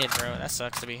in the head, bro. That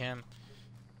sucks to be him.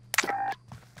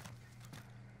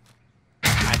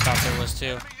 I thought there was too.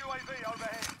 Enemy UAV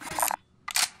overhead.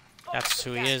 That's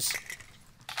who he is.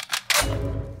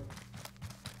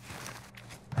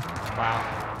 Wow.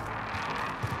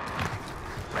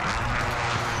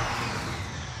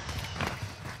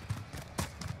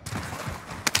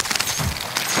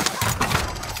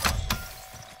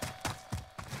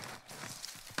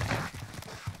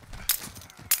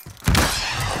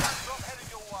 Drop heading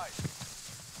your way.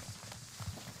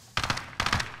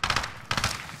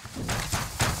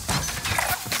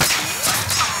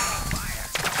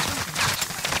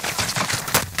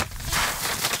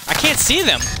 I can't see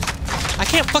them. I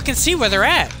can't fucking see where they're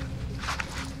at.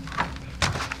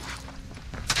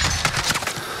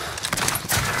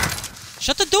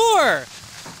 Shut the door!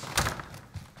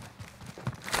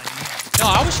 No,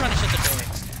 I was trying to shut the door.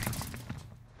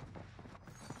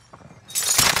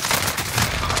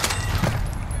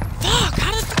 Fuck!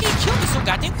 How did the fucking kill me so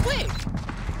goddamn quick?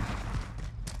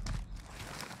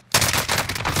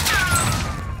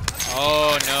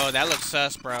 Oh no, that looks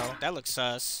sus, bro. That looks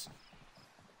sus.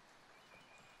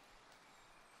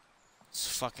 This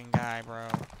fucking guy, bro.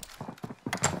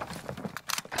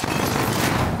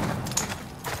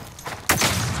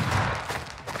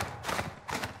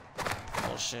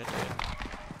 Bullshit, dude.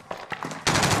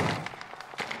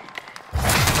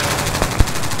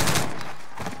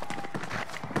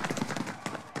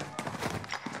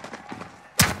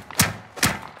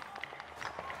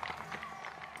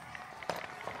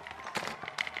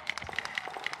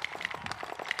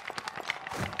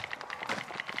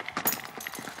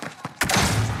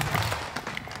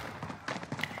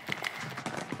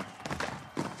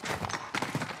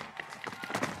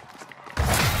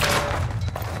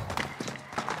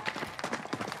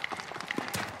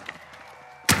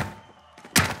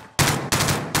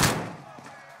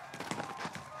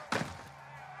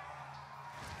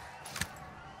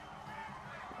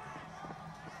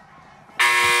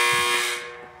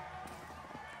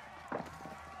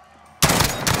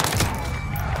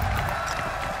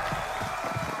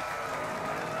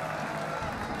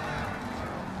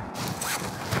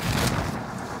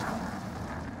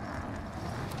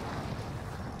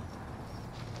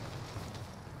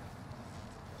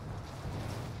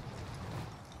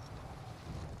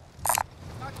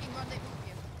 Marking rendezvous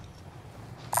here.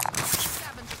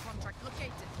 Scavenger contract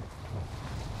located.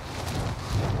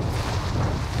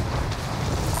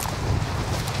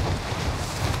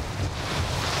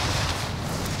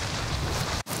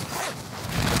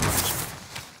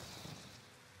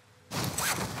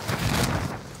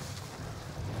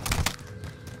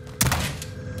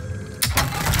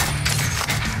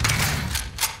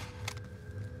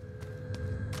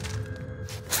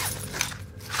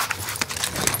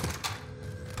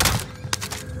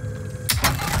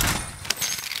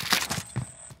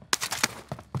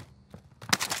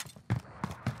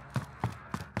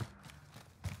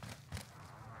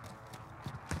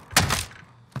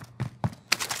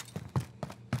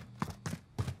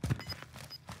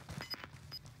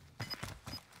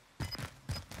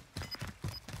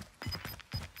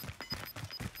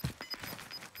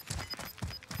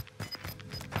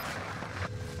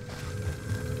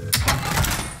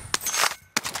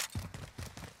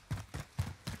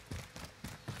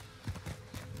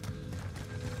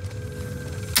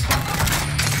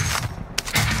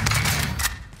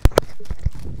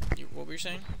 What were you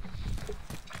saying?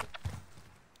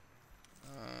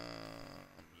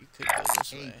 You could go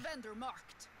this way. Vendor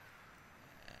marked.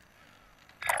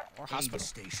 Or Aid hospital.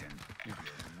 station. You're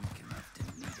weak enough to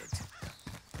need it.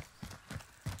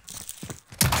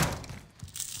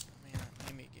 Man,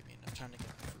 maybe give me enough time to get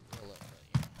my fruit roll up, but,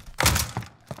 you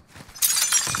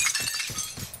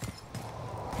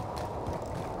know.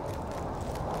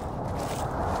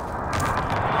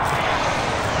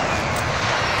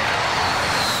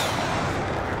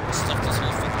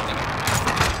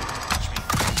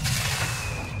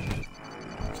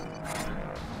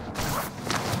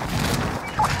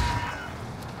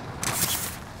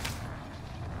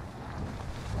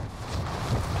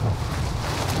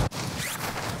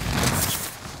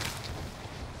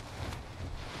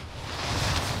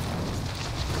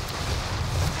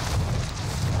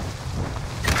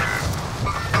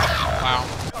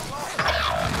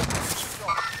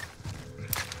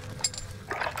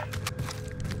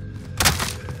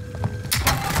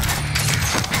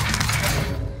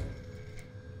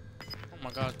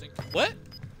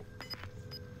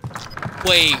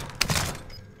 Wait.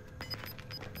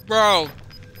 Bro.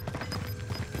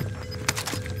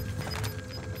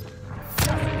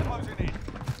 Closing in.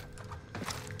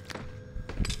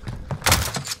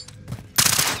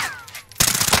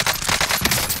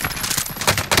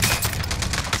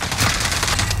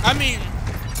 I mean,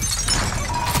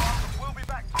 We'll be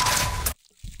back.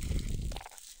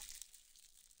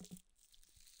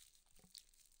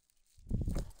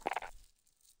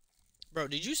 bro,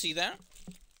 did you see that?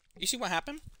 You see what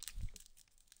happened?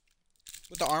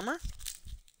 With the armor?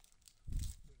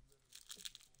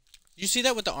 Did you see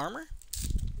that with the armor?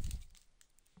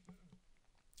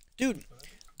 Dude,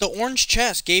 the orange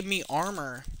chest gave me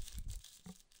armor.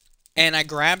 And I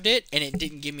grabbed it, and it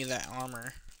didn't give me that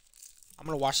armor. I'm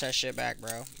gonna watch that shit back,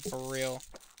 bro. For real.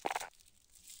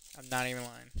 I'm not even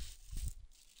lying.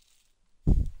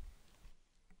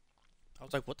 I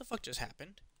was like, what the fuck just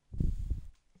happened?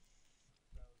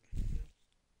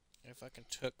 It fucking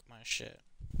took my shit.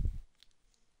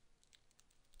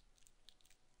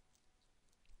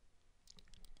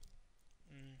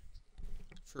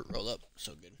 Fruit roll up,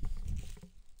 so good.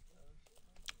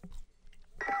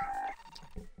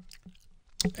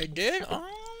 I did?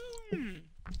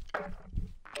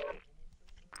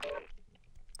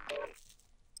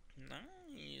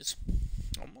 Nice.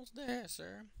 Almost there,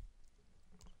 sir.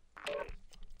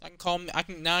 I can call me. I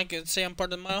can say I'm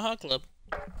part of the Mile High Club.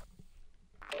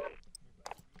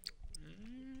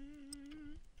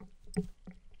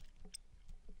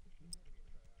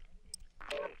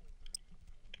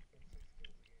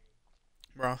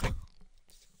 Bro.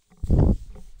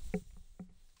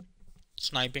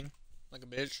 Sniping like a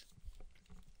bitch.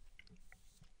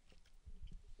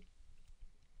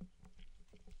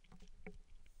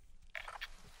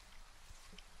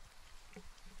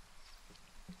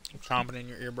 I'm chomping in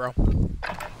your ear, bro. Grab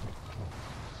some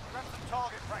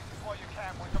target practice while you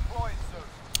can. We're deploying soon.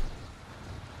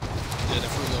 Yeah, the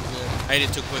fruit looked good. I ate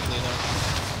it too quickly, though.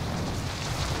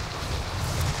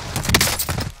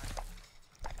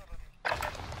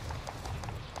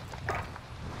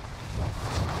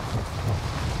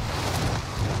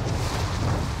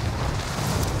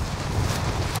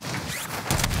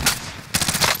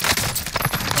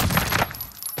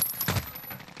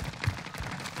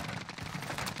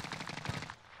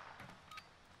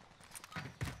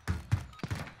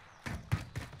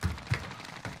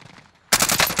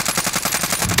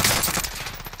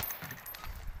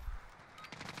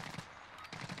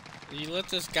 You let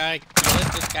this guy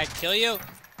kill you?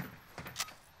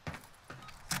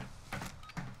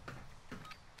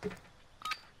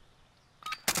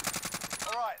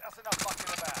 Alright, that's enough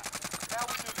fucking about. Now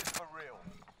we do this for real.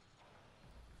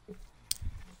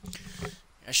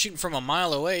 Yeah, shooting from a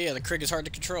mile away, yeah, the Krig is hard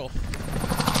to control.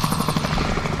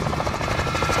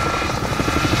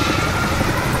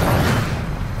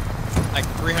 Like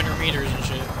 300 meters and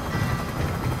shit.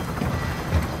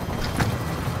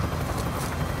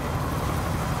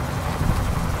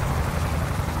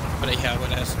 But yeah, I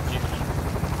would ask some people.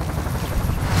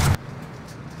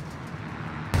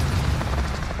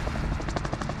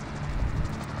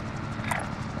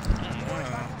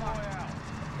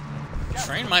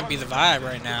 Train might be the vibe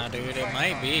right now, dude. It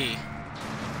might be.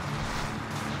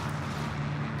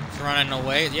 It's running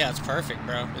away. Yeah, it's perfect,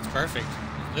 bro. It's perfect.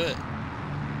 Let's do it.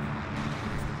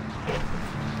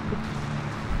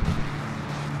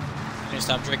 I need to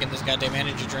stop drinking this goddamn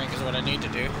energy drink is what I need to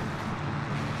do.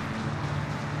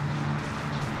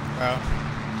 Bro.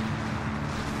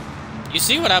 You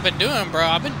see what I've been doing, bro.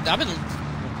 I've been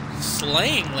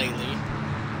slaying lately.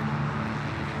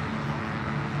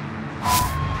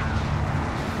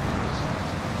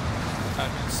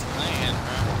 I've been slaying,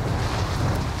 bro.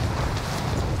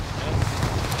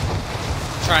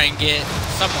 Try and get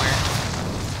somewhere.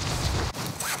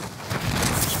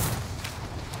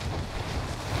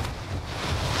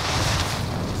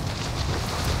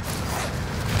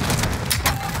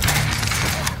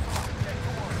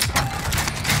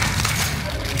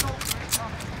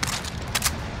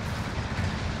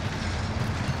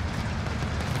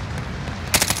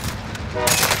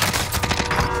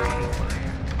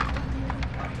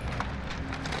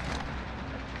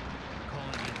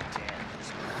 Calling you dead.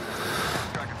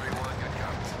 Tracker 3-1, good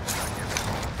job.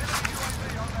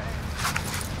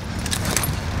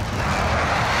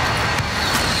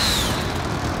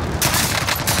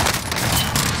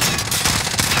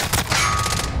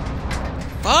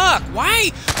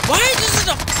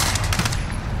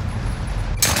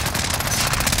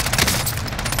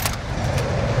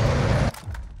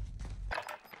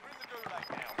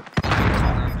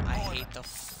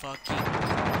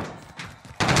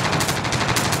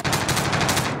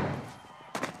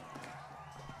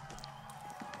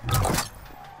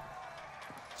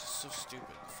 so stupid.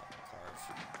 The fucking carve.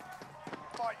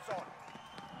 Fight's on.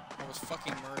 I was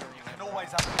fucking murdering You that. can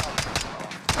always have a go.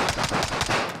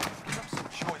 Give them some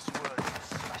choice words and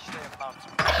smash their mums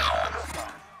with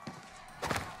stuff.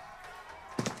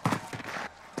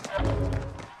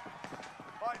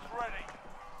 Fight's ready.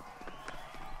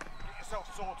 Get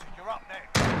yourself sorted. You're up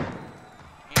next.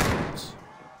 Hands.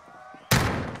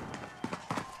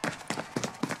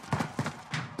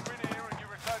 Win here and you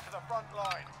return to the front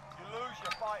line. You lose,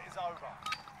 your fight is over.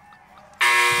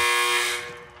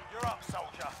 You're up,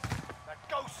 soldier. Now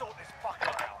go sort this fucker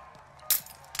out.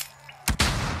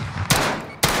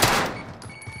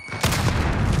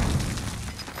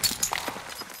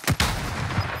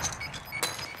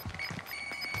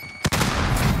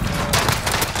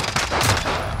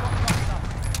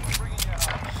 Bringing you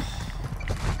home.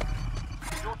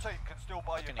 Your team can still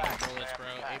buy you Fucking back. 8 bullets, bro.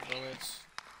 8 bullets.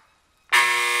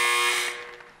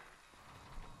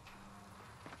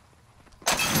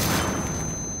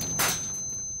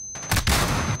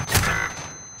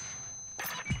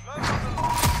 Learn from the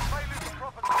loss. Failure to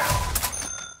proper That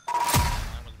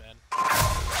was bad.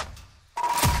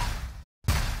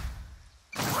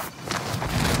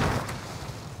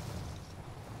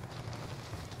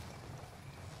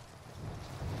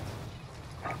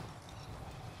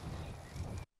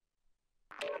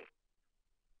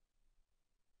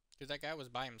 Dude, that guy was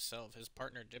by himself. His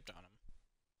partner dipped on him.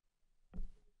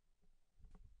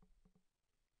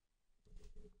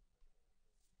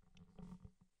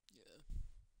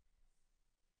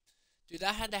 Dude,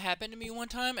 that had to happen to me one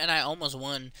time, and I almost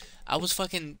won. I was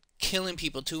fucking killing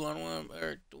people 2-on-1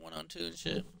 or 1-on-2 and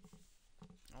shit.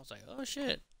 I was like, oh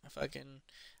shit. I think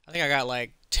I got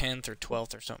like 10th or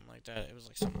 12th or something like that. It was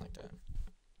like something like that.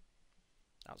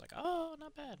 I was like, oh,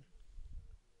 not bad.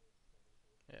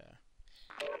 Yeah.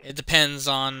 It depends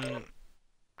on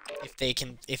if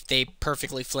they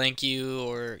perfectly flank you,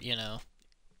 or, you know,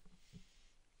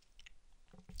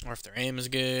 or if their aim is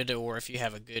good, or if you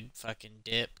have a good fucking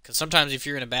dip. Because sometimes if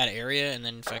you're in a bad area and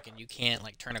then fucking you can't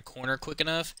like turn a corner quick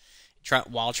enough,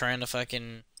 while trying to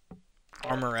fucking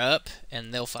armor up,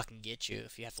 and they'll fucking get you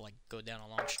if you have to like go down a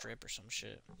long strip or some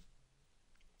shit.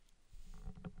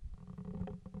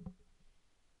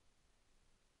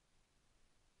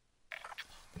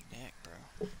 Neck, bro.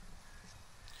 I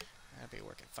gotta be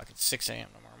working fucking 6 a.m.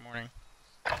 tomorrow morning.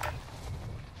 Check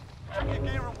your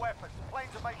gear and weapons.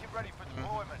 Planes are making ready for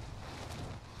deployment.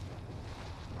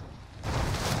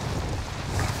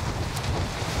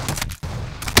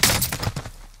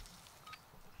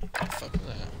 What the fuck was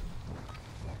that?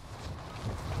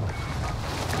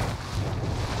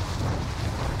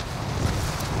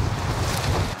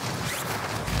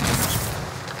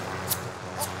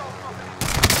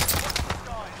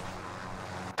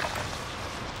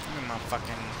 Give me my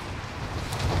fucking...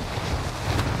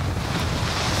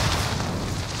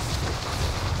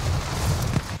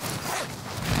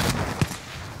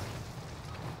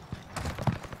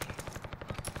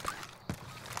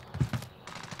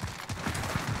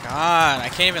 God, I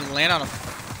can't even land on a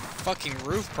fucking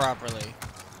roof properly.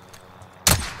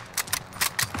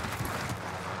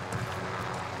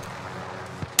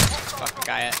 Where's the fucking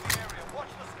guy at? Watch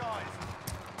the skies.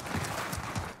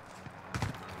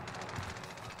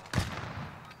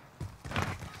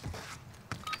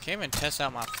 Can't even test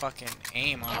out my fucking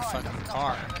aim on a fucking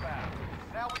car.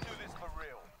 Now we do this for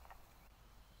real.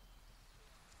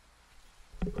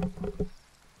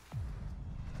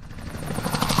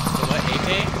 So what, AK?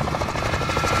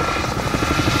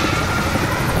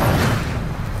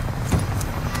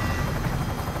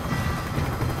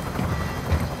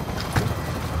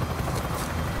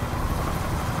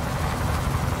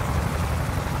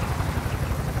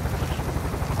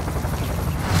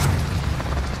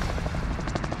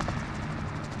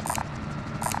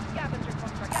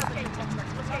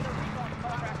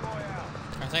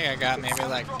 I think I got maybe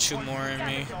like 2 more in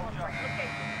me. Avoid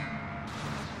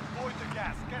the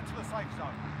gas. Get to the safe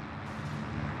zone.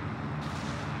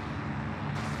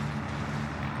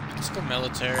 Let's go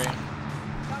military.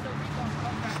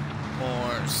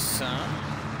 Or some.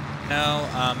 No,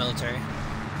 military.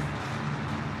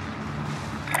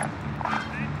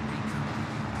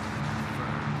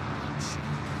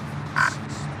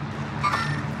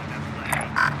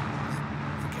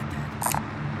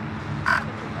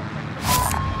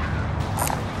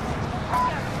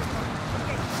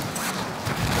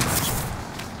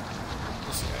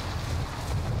 This guy.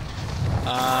 No,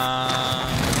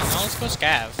 let's go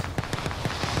scav.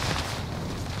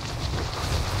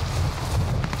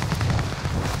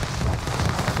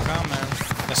 Coming.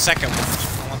 The second one.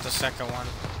 I want the second one.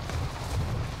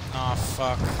 Oh,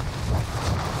 fuck.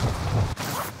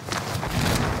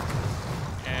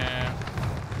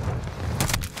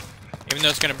 Even though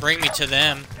it's gonna bring me to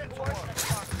them. Get to work.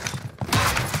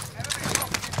 Enemy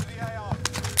dropping into the AR.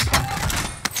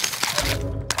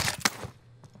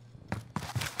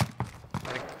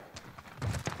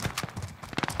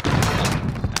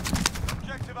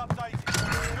 Objective updated.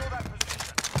 Secure that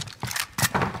position.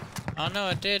 Oh no,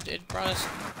 it did. It brought us.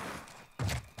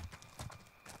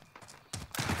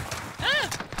 Ah!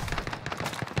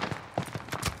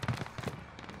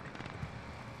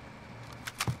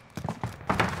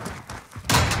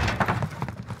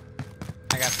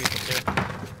 I got people too.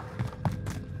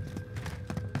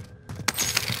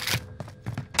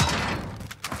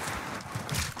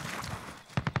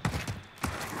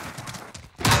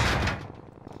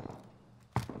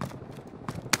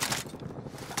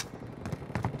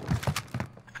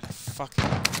 Fucking.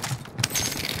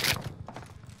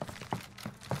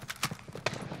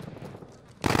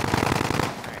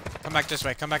 Alright, come back this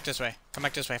way, come back this way, come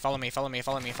back this way, follow me, follow me,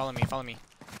 follow me, follow me, follow me.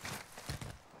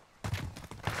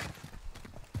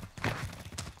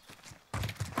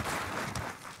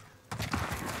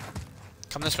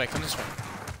 Come this way, come this way.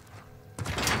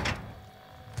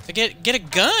 To get a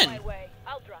gun! My way.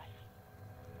 I'll drive.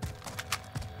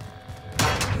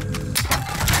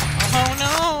 Oh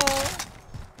no!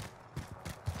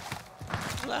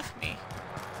 You left me.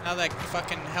 Now that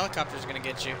fucking helicopter's gonna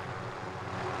get you.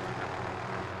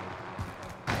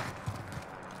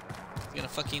 He's gonna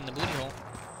fuck you in the booty hole.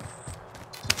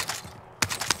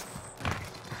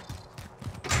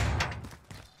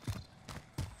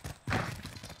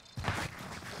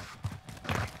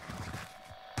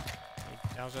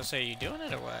 I was gonna say, you doing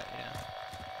it or what? Yeah.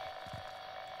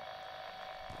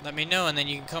 Let me know, and then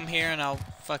you can come here, and I'll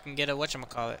fucking get a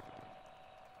whatchamacallit.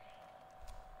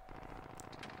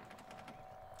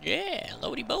 Yeah,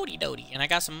 loady boady doty, and I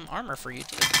got some armor for you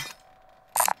too.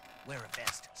 Wear a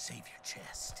vest. Save your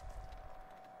chest.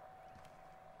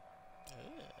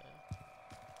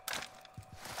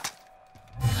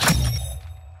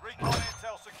 Recon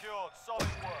intel secured. Solid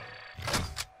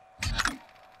work.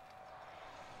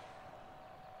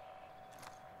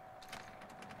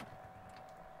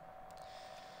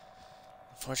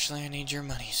 Unfortunately, I need your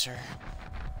money, sir.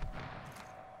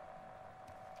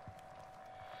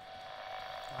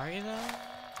 Are you though?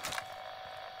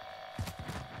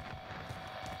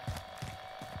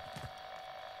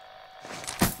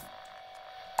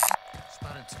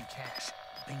 Spotted some cash.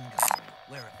 Bingo.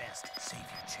 Wear a vest. Save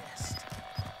your chest.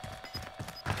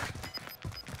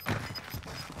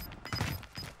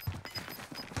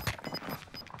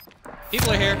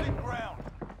 People are here. Ground.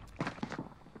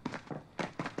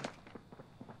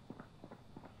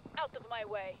 Out of my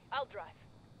way. I'll drive.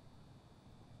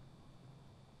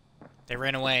 They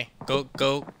ran away. Go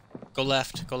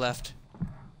left. Go left.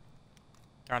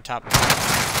 They're on top.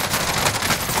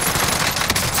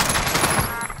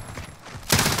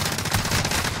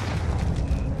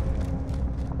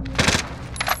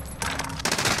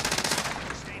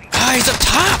 Ah, he's up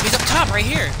top! He's up top right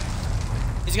here!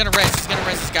 He's gonna res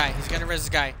this guy. He's gonna res this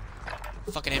guy.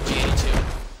 Fucking MG82. Win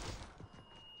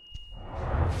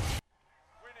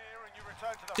here and you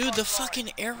return to the Dude, the front line.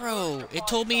 fucking arrow! It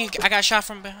told me I got shot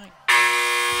from behind.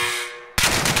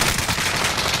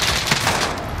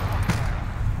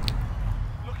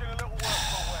 Looking a little worse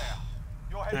for wear.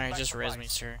 You're heading Alright, back just to res base. me,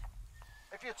 sir.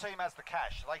 If your team has the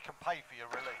cash, they can pay for your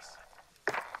release.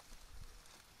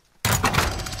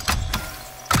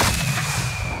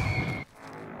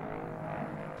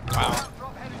 Wow.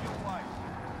 Drop headed your way.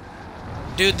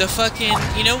 Dude, the fucking...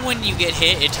 You know when you get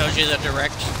hit, it tells you the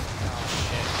direct... Oh,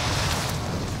 shit.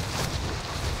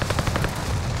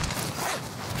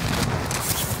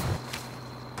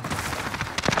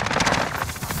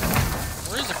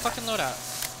 Where's the fucking loadout?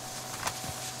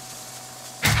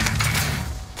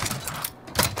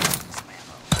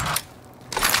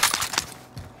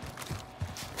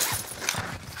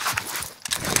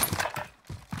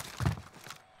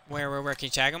 Where? Can you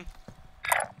tag him?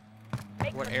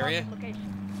 Make What for area? target location.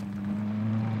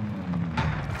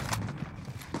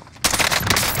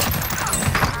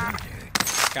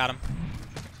 Got him.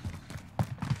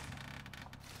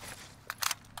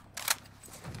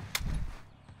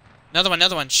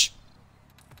 Another one. Shh.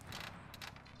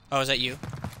 Oh, is that you?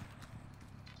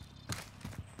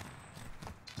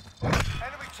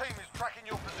 Enemy team is tracking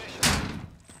your position.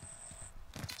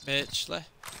 Bitch,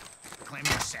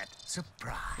 Claymore set.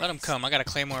 Surprise. let him come. I got a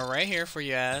claymore right here for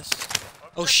you ass.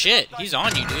 Oh shit, he's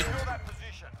on you, dude. Secure that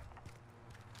position.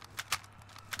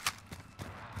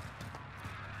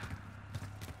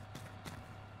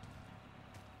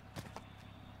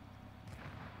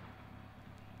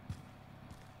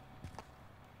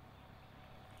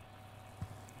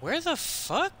 Where the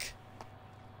fuck?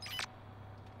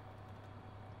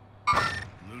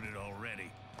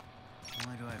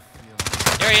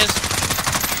 There he is.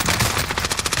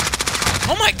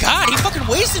 Oh my god, he fucking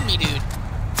wasted me, dude.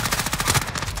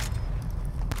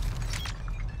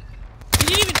 He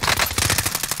didn't even...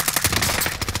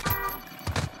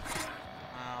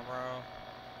 Ah, bro.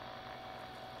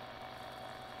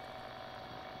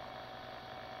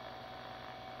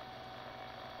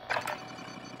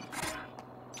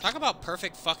 Talk about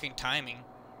perfect fucking timing.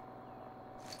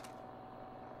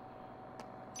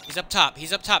 He's up top.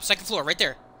 He's up top. Second floor, right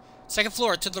there. Second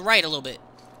floor, to the right a little bit.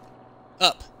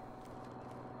 Up.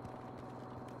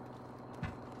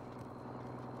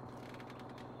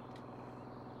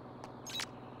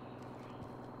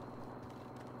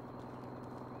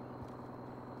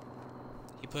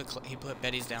 He put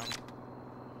Betty's down.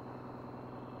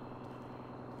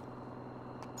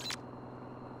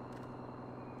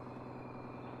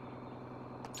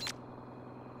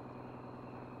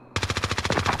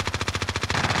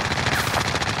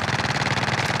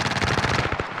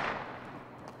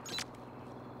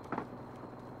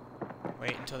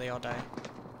 Wait until they all die.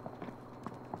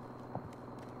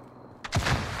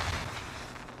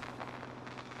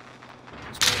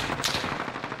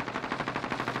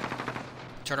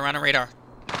 Turn around on radar.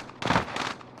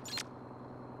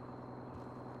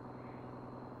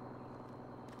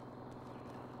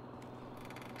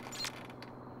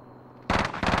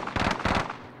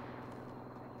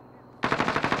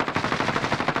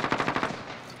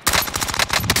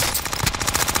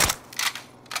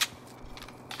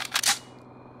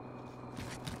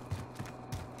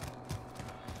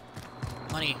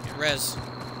 Money and res.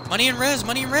 Money and res,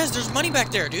 money and res. There's money back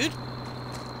there, dude.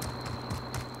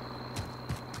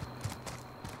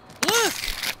 Look!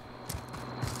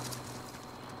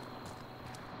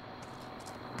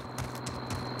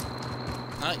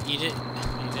 You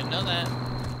didn't know that.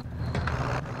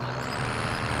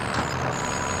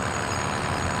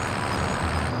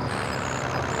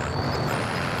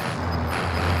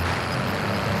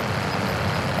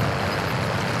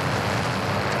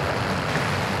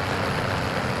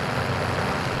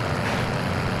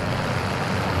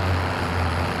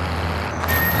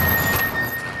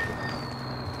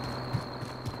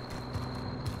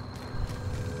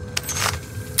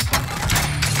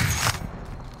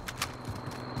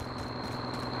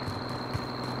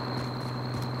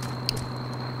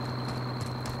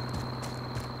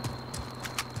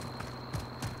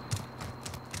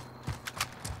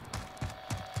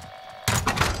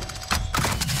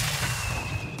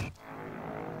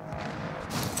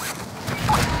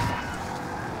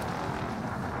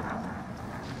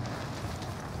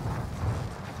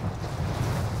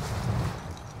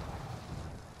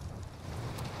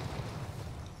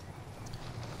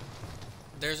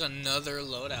 There's another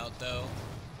loadout though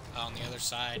on the other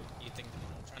side. You think?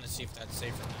 I'm trying to see if that's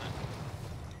safe or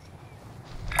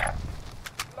not.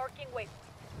 Marking waypoint.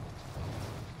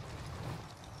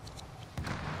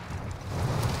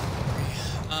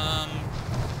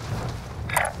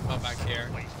 Go back here.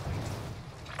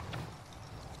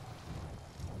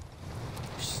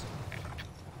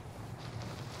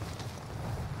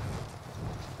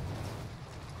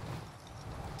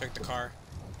 Take the car.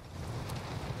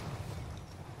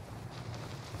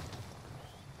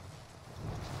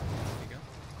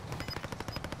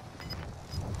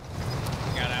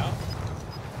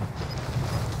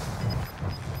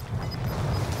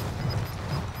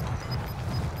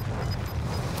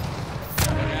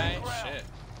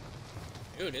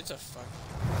 Dude, it's a fuck.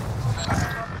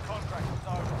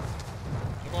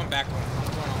 I'm going back. I'm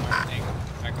going on my thing.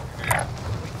 Back over here.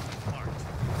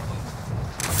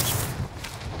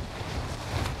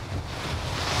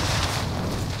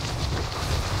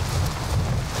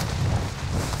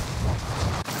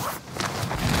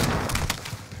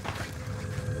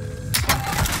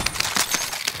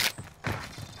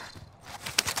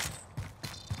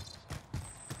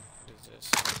 What is this?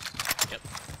 Yep.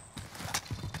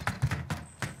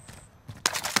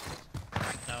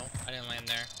 No, I didn't land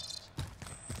there.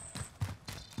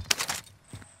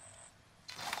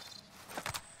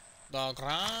 The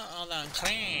grand or the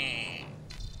crane?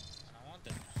 I don't want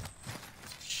them.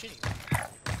 It's shitty.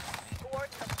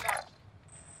 Coordinates marked.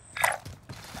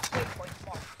 Waypoint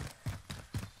marked.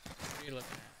 What are you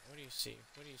looking at? What do you see?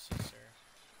 What do you see, sir?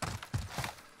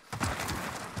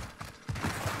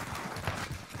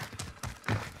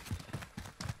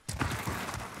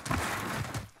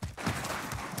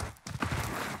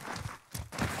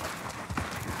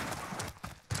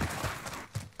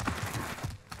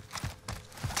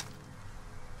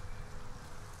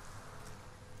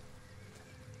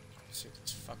 See if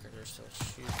these fuckers are still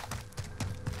shooting.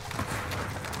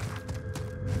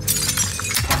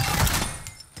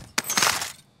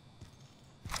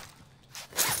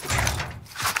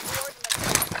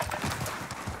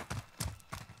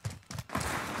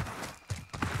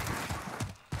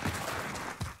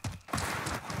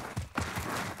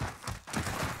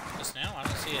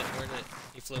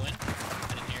 flew in. I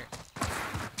didn't hear it.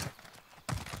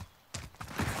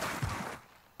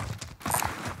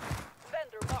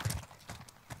 Vendor marked.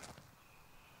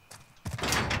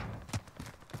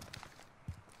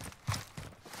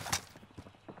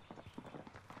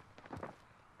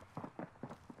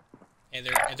 Hey,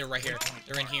 they're right here.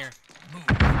 They're in here.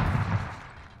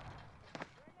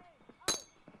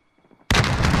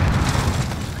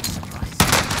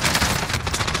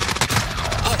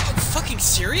 Oh, fucking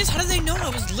serious? How did they know I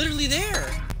was literally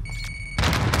there?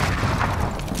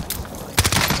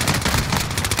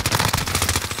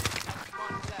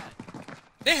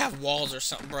 They have walls or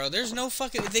something, bro. There's no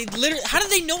fucking... They literally... How did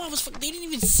they know I was... They didn't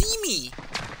even see me.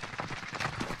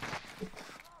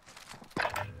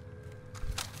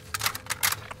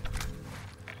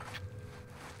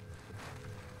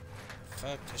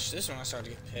 Fuck, this is when I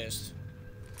started to get pissed.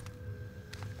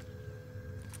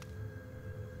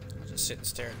 I'll just sit and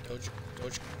stare at Doge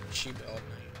Chiba all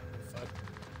night. Fuck.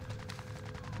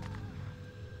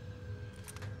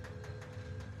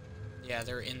 Yeah,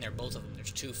 they're in there, both of them.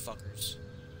 There's two fuckers.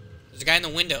 There's a guy in the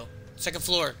window. Second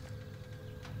floor.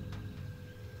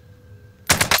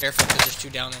 Careful, because there's two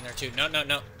down in there, too. No, no,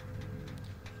 no.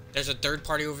 There's a third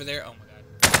party over there. Oh, my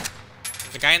God.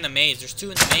 There's a guy in the maze. There's two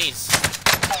in the maze.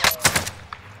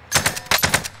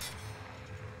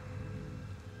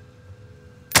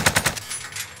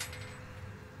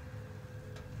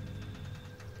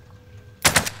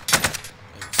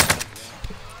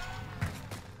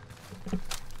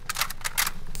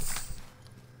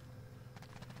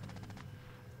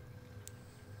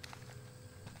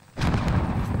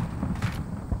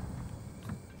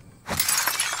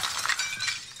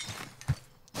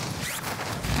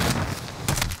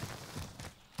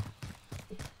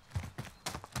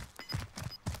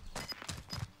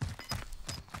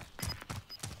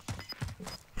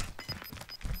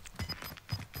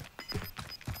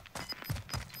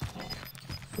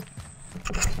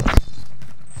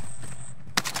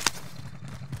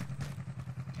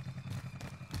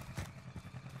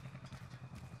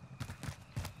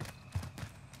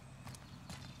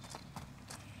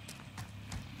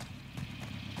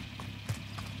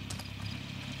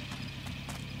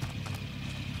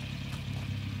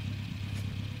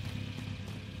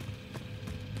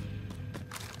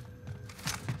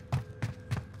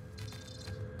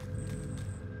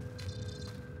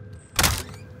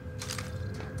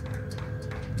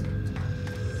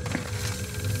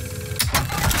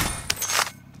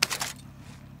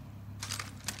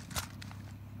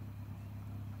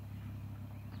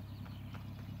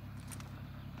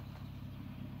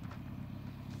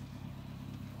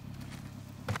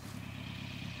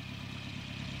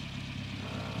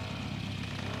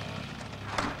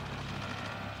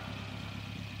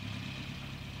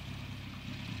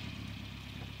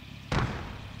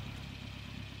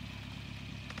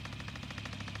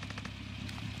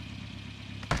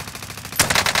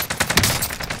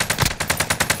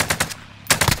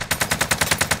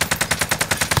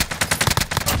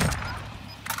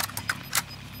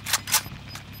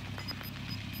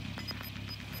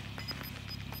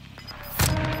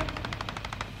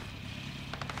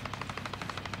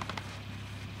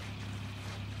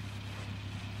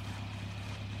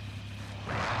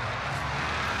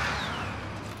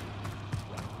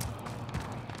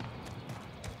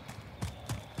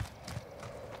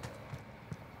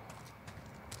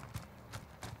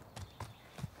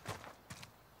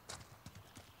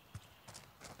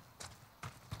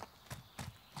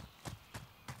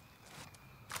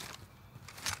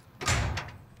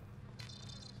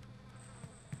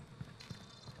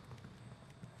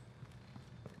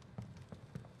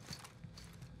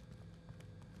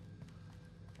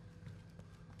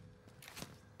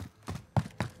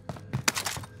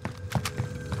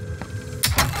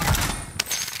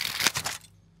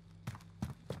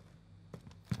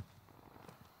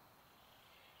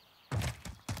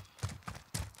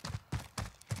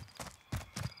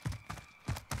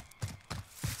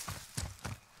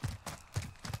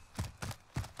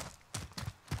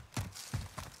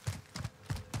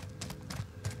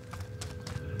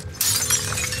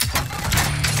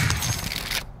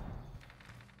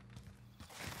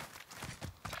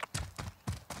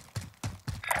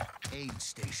 Aid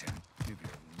station. If you're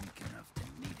weak enough to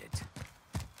need it.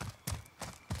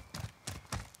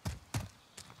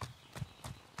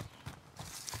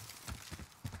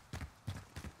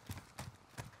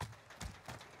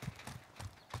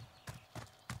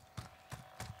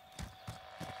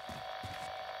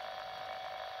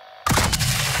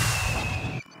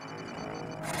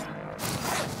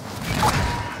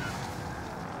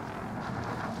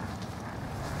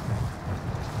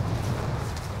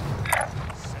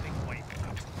 Setting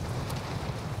waypoint.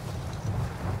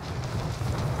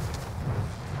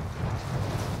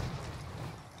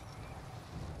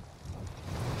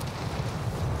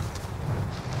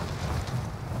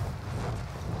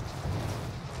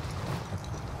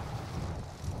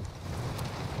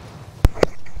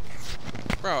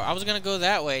 Bro, I was gonna go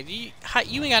that way. You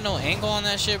ain't got no angle on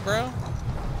that shit, bro.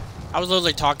 I was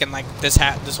literally talking like this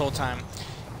whole time,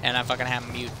 and I fucking had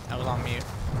mute. I was on mute.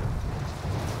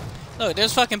 Look,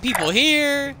 there's fucking people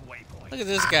here. Look at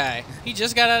this guy. He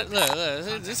just got out.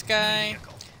 Look, this guy.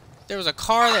 There was a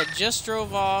car that just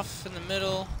drove off in the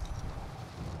middle.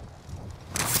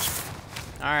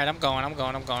 All right, I'm going. No,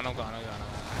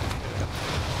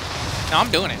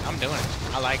 I'm doing it.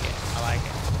 I like it.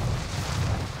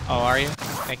 Oh, are you?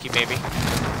 Thank you, baby.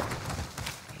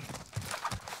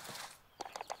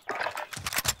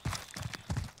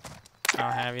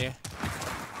 I'll have you.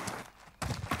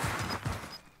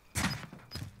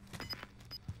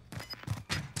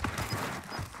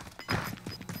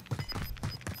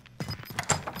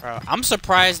 Bro, I'm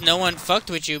surprised no one fucked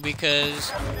with you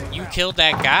because you killed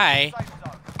that guy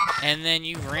and then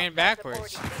you ran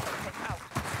backwards.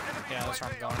 Yeah, that's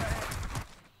where I'm going.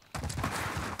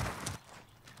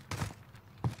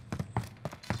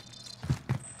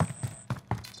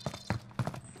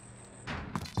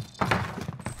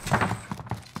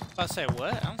 I say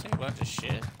what? I don't think a bunch of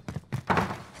shit.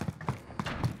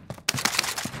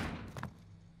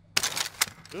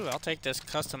 Ooh, I'll take this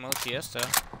custom OTS though.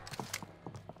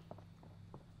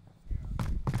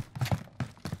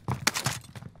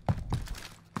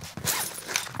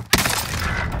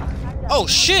 Oh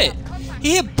shit!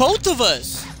 He hit both of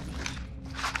us!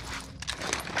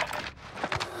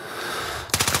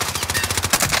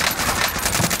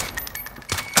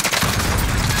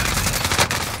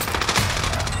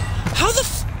 How the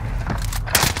f-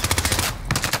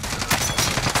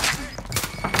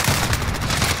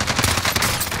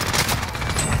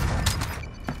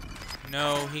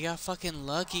 No, he got fucking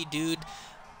lucky, dude.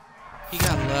 He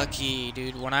got lucky,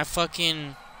 dude. When I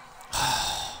fucking...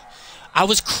 I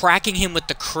was cracking him with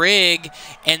the Krig,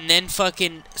 and then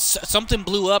fucking something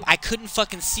blew up. I couldn't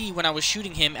fucking see when I was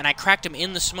shooting him, and I cracked him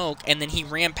in the smoke, and then he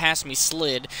ran past me,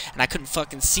 slid, and I couldn't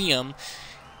fucking see him,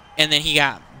 and then he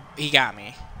got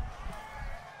me.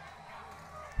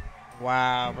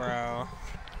 Wow, bro.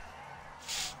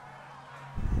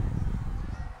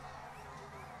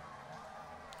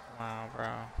 Wow, bro.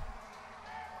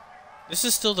 This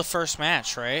is still the first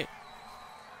match, right?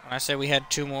 When I say we had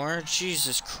 2 more,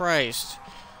 Jesus Christ.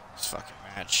 This fucking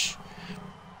match.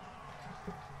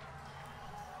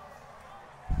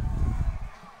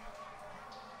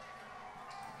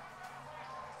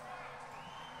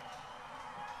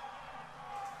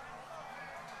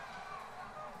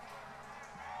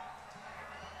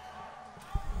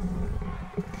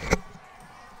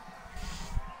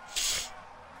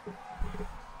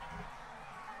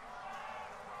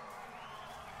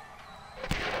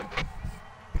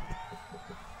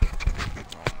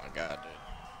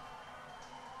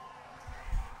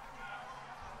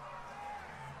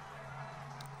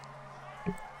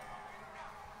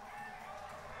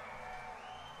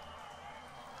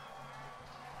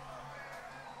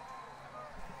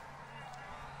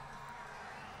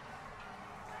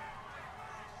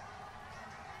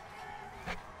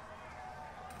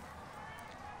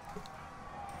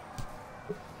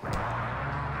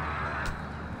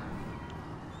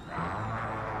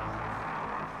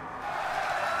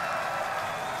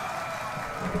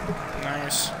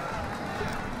 Nice.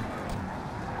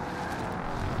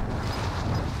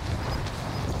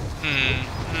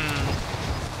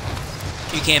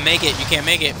 You can't make it. You can't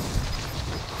make it.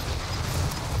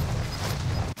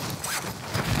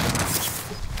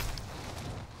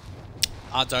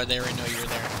 Odds are they already know you're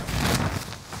there.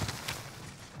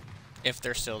 If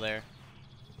they're still there.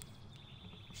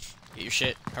 Get your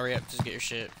shit. Hurry up. Just get your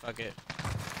shit. Fuck it.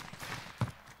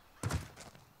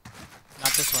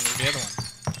 Not this one. It's the other one.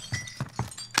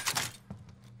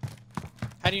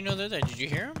 How do you know they're there? Did you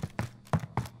hear them?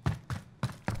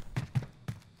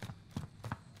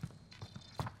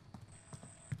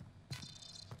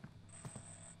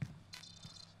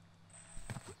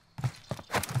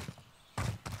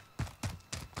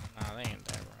 Nah, they ain't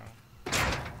there, bro.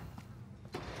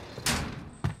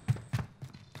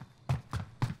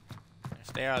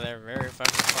 If they are, they're very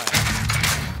fucking quiet.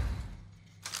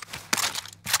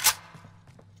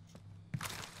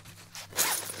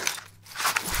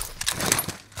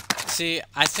 See,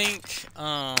 I think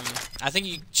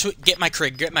you should get my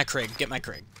Krig, get my Krig.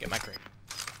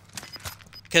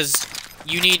 Cause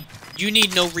you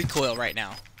need no recoil right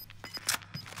now.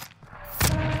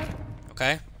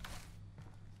 Okay?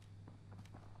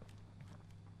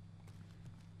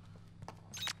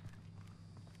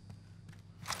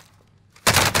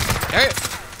 There it.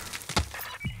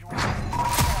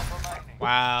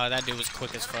 Wow, that dude was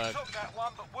quick as fuck.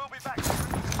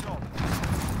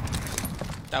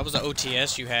 That was the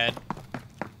OTS you had.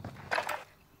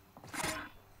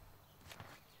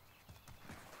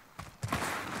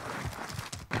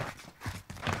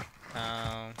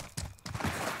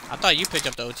 thought you picked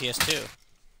up the OTS too.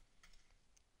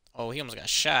 Oh, he almost got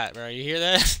shot, bro. You hear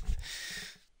that?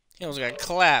 He almost got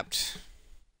clapped.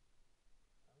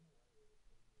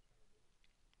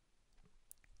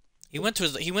 He went to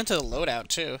the loadout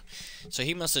too, so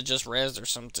he must have just rezzed or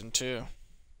something too.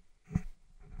 I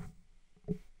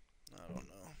don't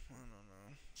know.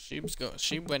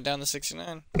 She went down to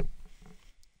 69.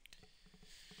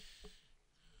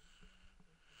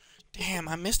 Damn,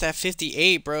 I missed that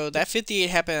 58, bro. That 58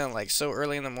 happened like so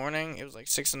early in the morning. It was like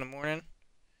 6 in the morning,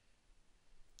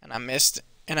 and I missed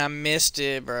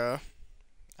it, bro.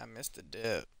 I missed the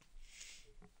dip.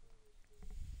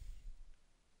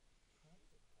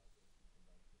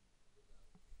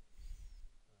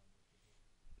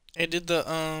 Hey, did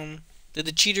the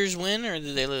cheaters win or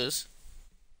did they lose?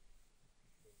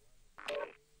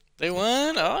 They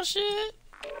won? Oh shit.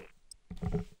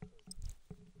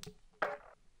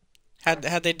 How'd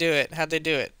they do it? How'd they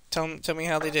do it? Tell me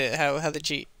how they did it. How they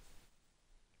cheat?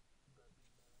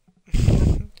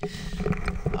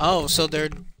 Oh, so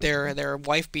they're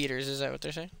wife beaters, is that what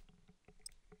they're saying?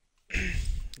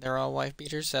 They're all wife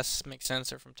beaters? That makes sense,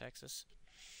 they're from Texas.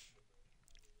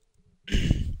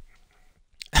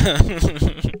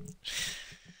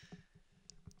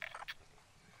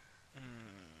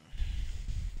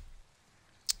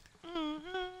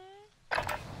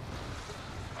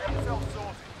 Yourself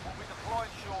sorted. We'll be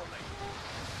deployed shortly.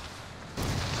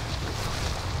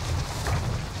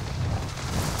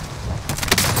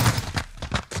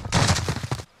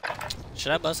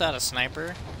 Should I bust out a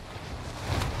sniper?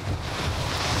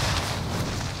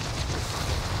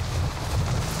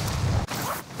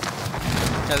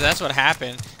 Because that's what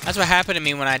happened. That's what happened to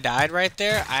me when I died right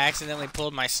there. I accidentally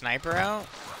pulled my sniper out.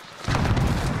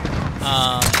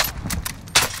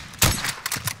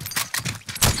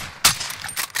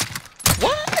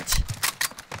 What?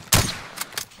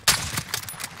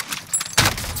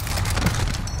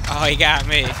 Oh, he got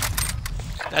me.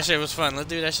 That shit was fun. Let's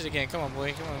do that shit again. Come on,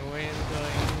 boy. Come on, boy.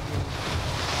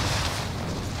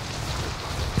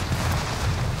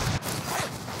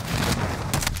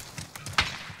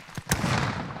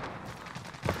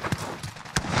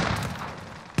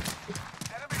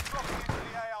 Enemy dropping into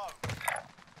the AO.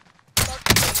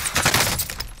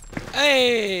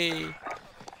 Hey!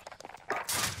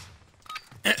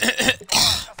 That's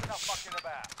enough fucking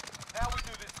about. Now we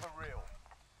do this for real.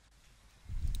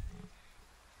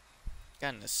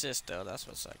 Got an assist though, that's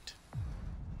what sucked.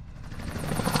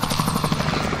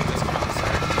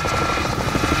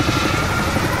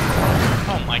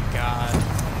 Oh my god.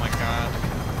 Oh my god.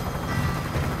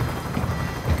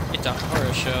 It's a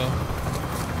horror show.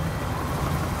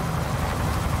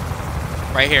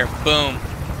 Right here, boom.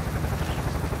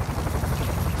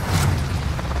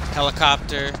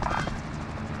 Helicopter.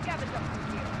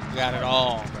 We got it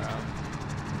all, bro.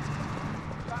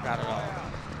 Got it all.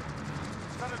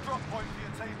 Set a drop point for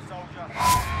your team, soldier.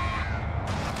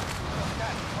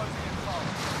 Gas closing in fast.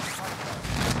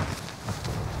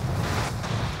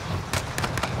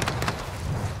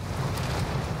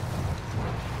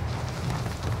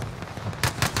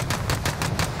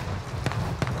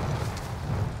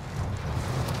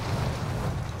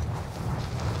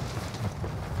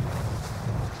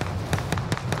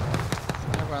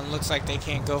 Everyone looks like they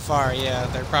can't go far. Yeah,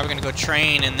 they're probably gonna go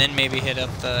train and then maybe hit up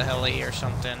the heli or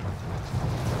something.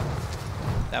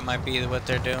 That might be what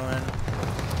they're doing.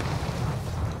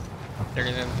 They're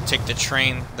gonna take the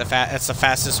train. That's the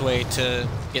fastest way to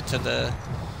get to the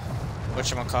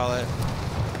whatchamacallit.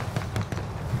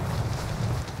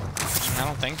 I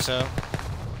don't think so.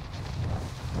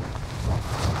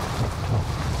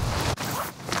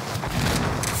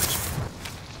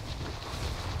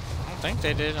 I don't think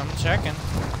they did. I'm checking.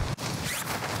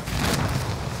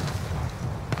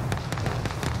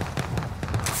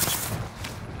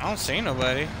 I don't see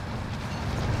nobody.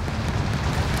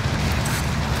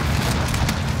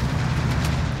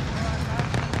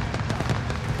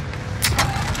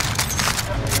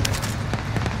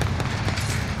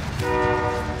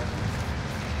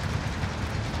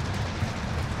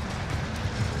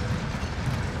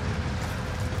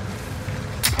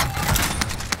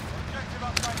 Objective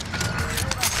update.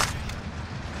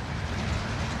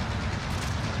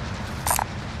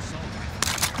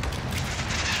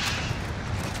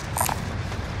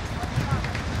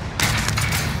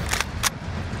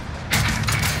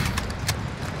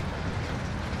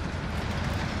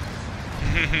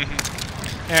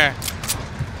 Here.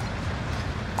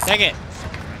 Take it.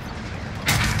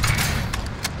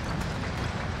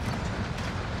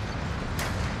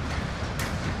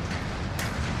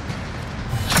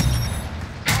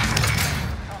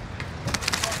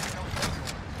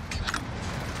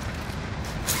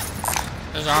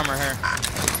 There's armor here.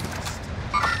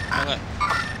 Oh, look.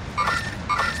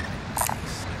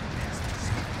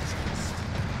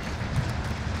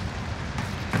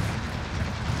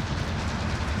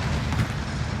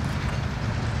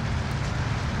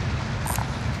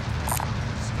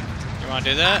 You want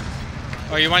to do that?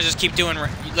 Or you want to just keep doing...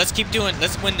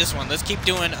 Let's win this one. Let's keep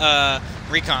doing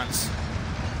recons.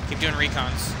 Keep doing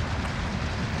recons.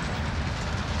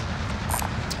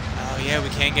 Oh yeah, we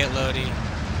can get Lodi.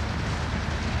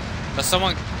 But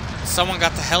someone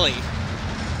got the heli.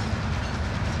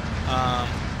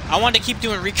 I wanted to keep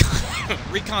doing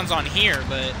recons on here,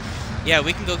 but yeah,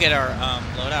 we can go get our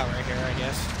loadout right here, I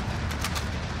guess.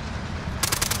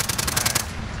 Alright.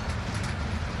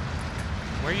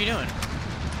 Where are you doing?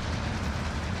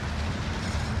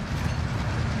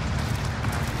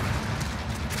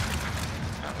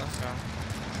 Oh, let's go.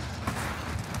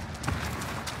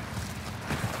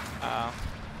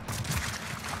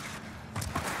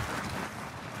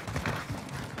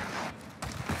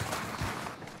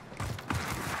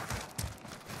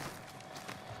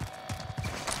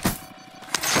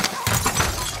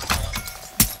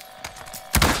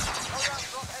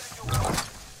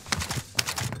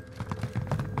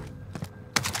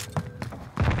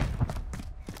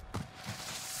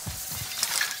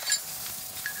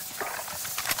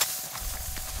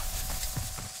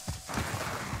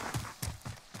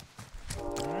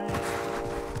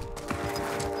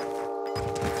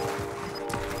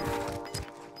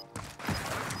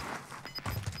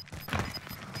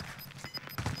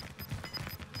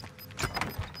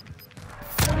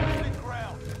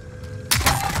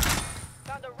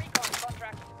 Found a recon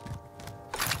contract.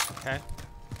 Okay.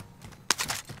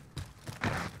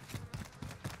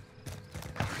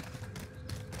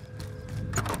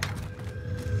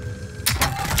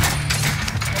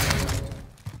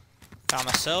 Found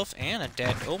myself and a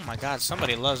dead. Oh my god,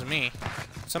 somebody loves me.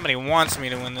 Somebody wants me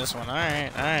to win this one.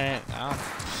 Alright, alright.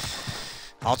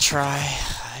 I'll try,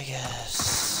 I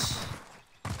guess.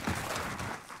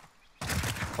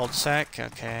 Cold sack,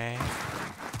 okay.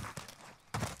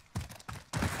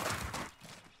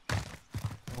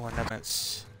 One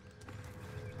minutes.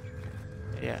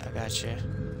 Yeah, I got you.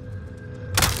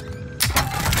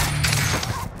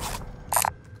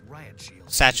 Riot shield.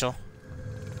 Satchel.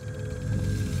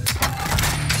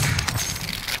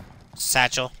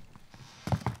 Satchel.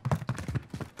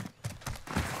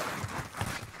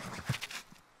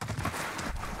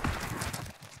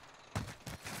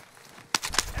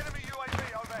 Enemy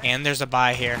UAV overhead. And there's a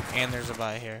buy here. And there's a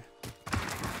buy here.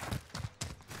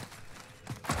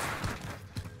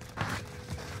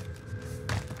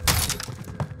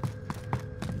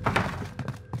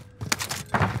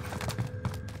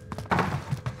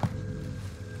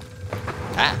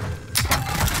 Ah.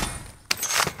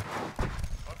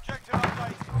 Objective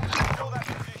update. Secure that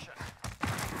position.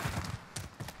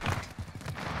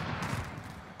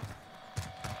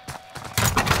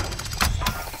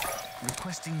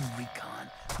 Requesting recon.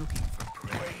 Looking for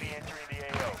prey. UAV entering the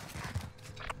AO.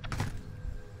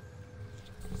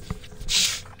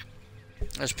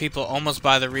 There's people almost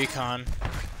by the recon.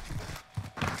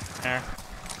 There.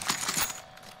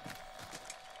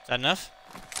 Is that enough?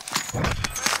 The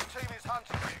team is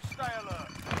hunting you. Stay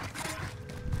alert.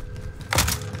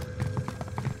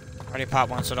 Already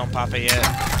popped one, so don't pop it yet.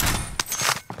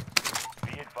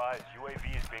 Be advised,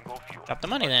 UAV is bingo fuel. Drop the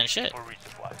money then, shit. For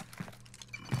resupply.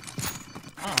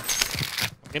 Oh.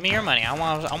 Give me your money. I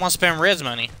want to spend Riz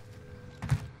money.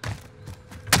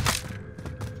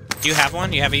 Do you have one?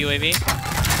 Do you have a UAV?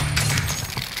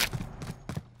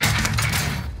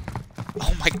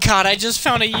 Oh my god, I just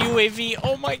found a UAV.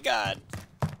 Oh my god.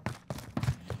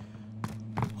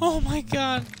 Oh my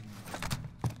god.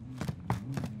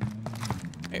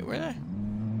 Wait, where are they?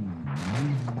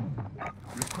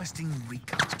 Requesting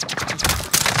recon.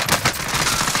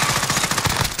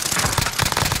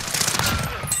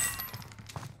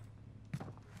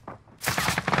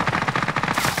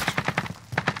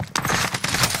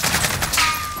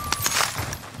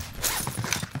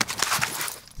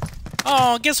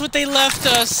 Oh, guess what they left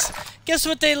us? Guess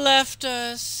what they left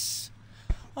us?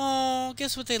 Oh,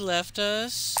 guess what they left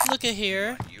us? Look at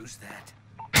here. Use that.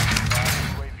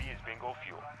 UAV is bingo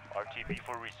fuel. RTB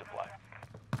for resupply.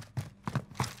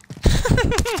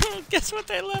 Guess what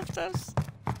they left us?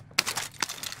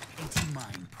 AT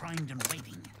mine primed and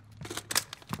waiting.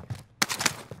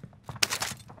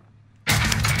 Oh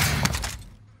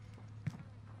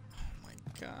my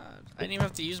god. I didn't even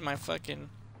have to use my fucking...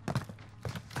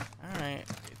 Alright.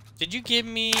 Did you give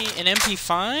me an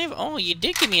MP5? Oh, you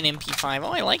did give me an MP5.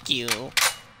 Oh, I like you.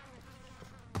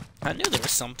 I knew there was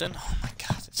something. Oh my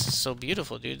god, it's is so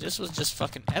beautiful, dude. This was just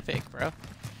fucking epic, bro.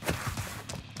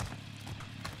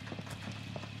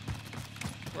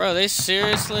 Bro, they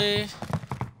seriously...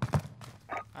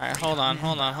 Alright, hold on.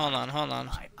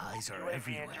 My eyes are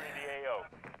everywhere.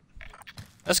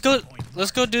 Let's go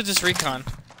do this recon.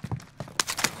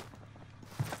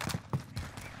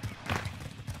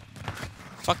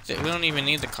 Fuck it, we don't even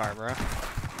need the car, bro.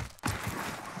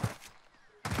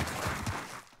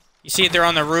 You see they're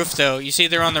on the roof though. You see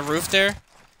they're on the roof there?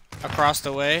 Across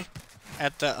the way.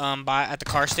 At the at the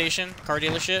car station, car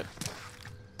dealership.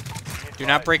 Do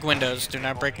not break windows. Do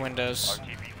not break windows.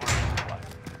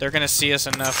 They're gonna see us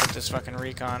enough with this fucking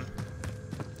recon.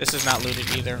 This is not looted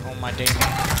either. Oh my day,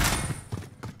 man.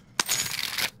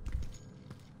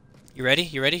 You ready?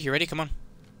 You ready? You ready? Come on.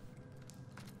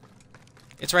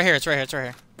 It's right here. It's right here. It's right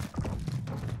here.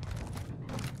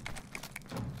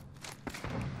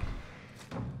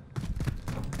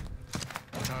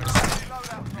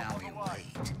 Now you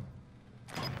wait.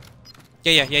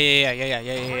 Yeah.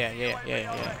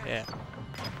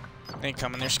 They ain't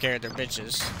coming. They're scared. They're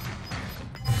bitches.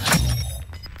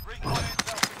 Recon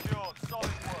intel secured. Solid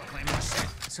work. Claiming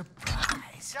set.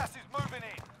 Surprise. Gas is moving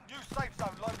in. New safe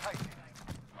zone located.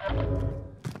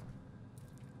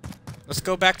 Let's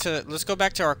go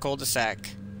back to our cul-de-sac.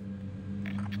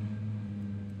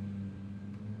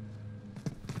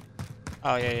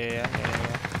 Oh yeah.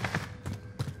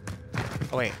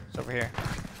 Oh wait, it's over here.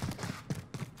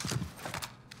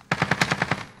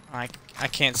 I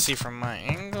can't see from my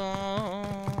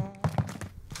angle.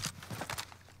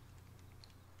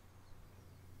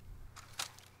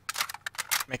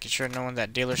 Making sure no one's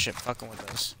at dealership fucking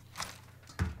with us.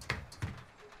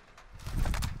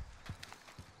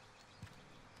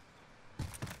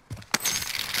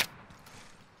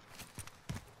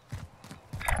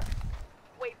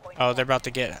 Oh, they're about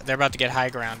to get high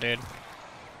ground, dude.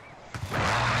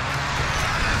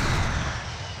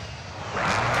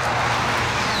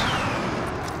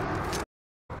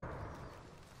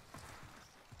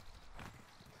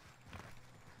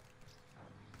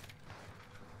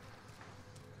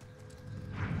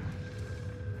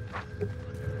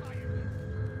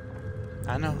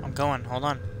 I know, I'm going. Hold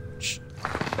on. Shh.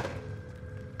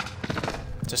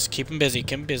 Just keep him busy.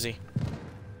 Keep him busy.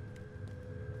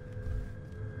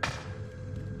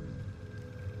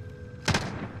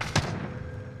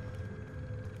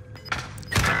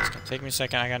 It's gonna take me a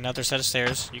second. I got another set of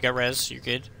stairs. You got res. You're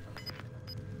good.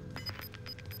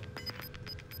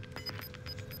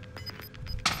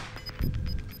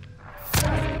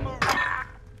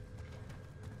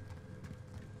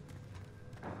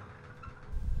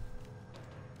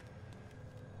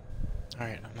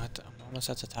 Alright, I'm almost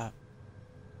at the top.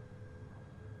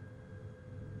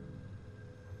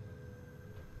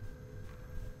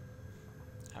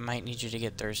 I might need you to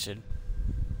get thirsted.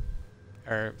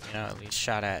 Or, you know, at least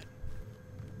shot at.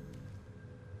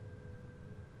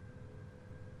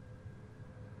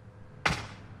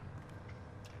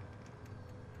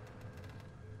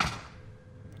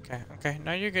 Okay.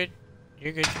 No, you're good.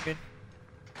 You're good. I'm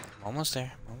almost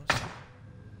there.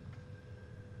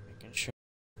 Making sure.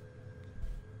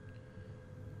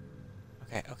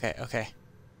 Okay.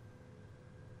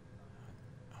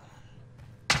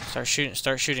 Start shooting. It's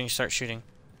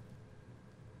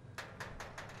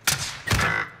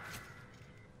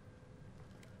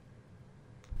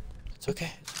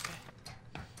okay.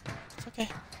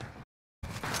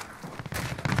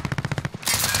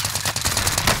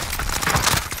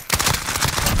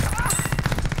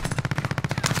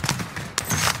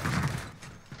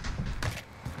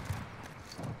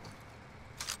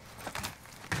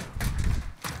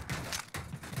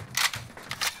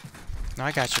 No,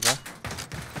 I got you, bro.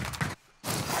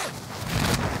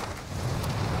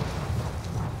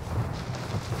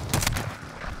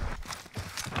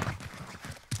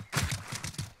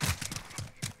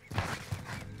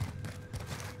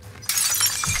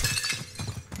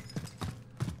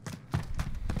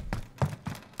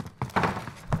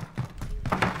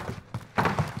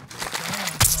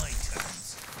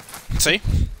 See?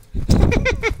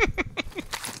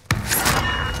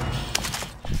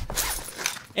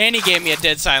 And he gave me a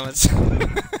dead silence.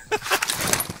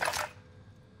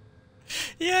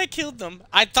 Yeah, I killed them.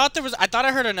 I thought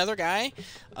I heard another guy.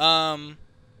 Yeah,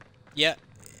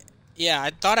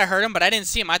 I thought I heard him, but I didn't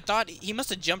see him. I thought he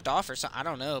must have jumped off or something. I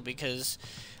don't know, because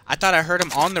I thought I heard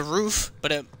him on the roof,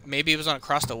 but maybe it was on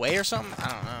across the way or something.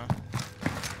 I don't know.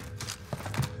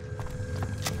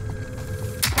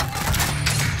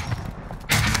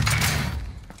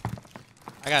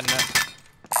 I got enough.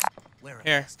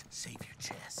 Here. Save your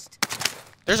chest.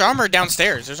 There's armor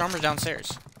downstairs.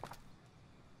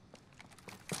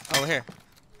 Oh, here.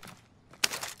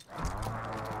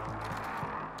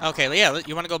 Okay, yeah.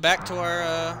 You want to go back to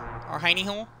our hiney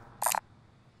hole?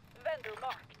 Vendor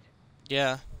marked.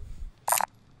 Yeah.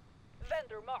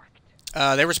 Vendor marked.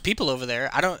 There was people over there.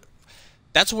 I don't.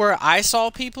 That's where I saw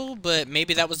people, but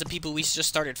maybe that was the people we just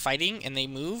started fighting and they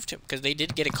moved because they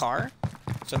did get a car.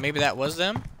 So maybe that was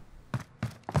them.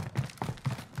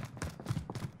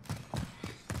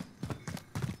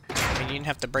 I mean, you didn't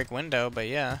have to break window, but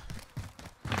yeah.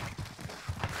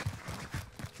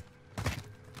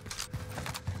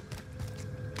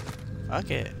 Fuck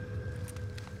it.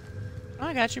 Oh,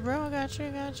 I got you, bro. I got you. I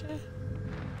got you.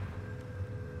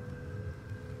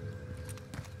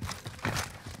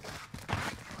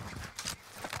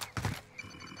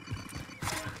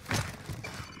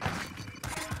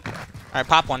 Alright,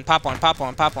 pop one, pop one, pop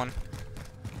one, pop one.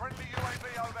 Friendly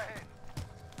UAV overhead.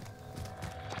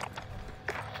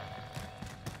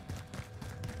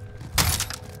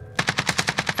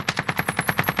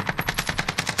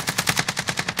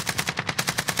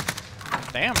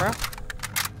 Damn, bro.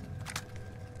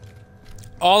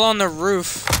 All on the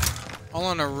roof. All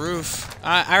on the roof.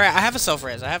 I have a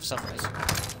self-res. I have a self-res.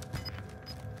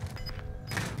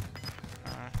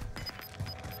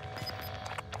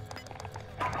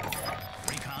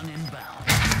 Recon inbound.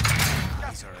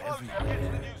 Gas These are is close. Get everywhere. to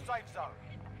the new safe zone.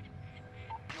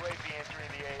 UAV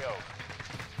entering the AO.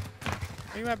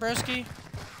 Where you at, broski?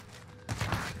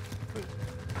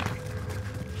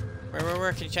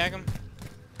 Where? Can you tag him?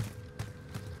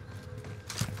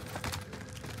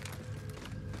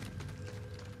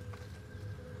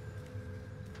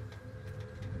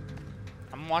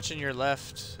 I'm watching your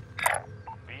left.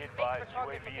 Be advised,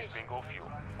 UAV is bingo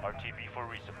fuel. RTB for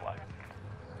resupply.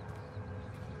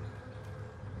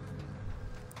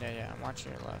 Yeah, I'm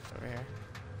watching your left over here.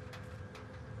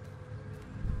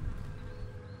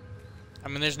 I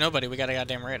mean, there's nobody. We got a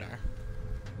goddamn radar.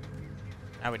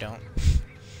 Now we don't.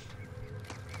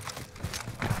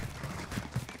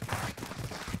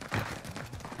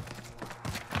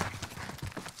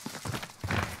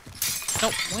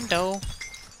 Nope, window.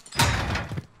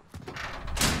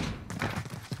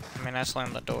 I mean, I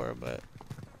slammed the door, but...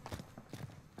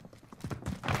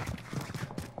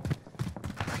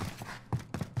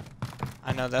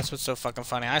 I know, that's what's so fucking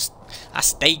funny. I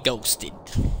stay ghosted.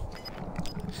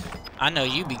 I know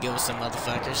you be ghosting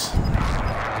motherfuckers.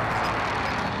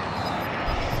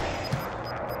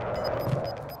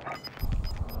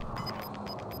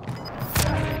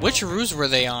 Which roofs were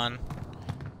they on?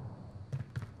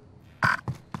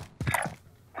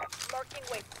 Marking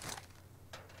weight.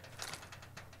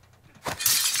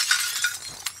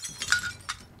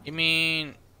 You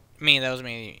mean... Me, that was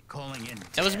me. Calling in.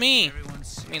 That was death. me.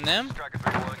 Everyone's You mean them? Striker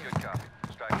 3-1, good copy.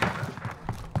 Strike inbound.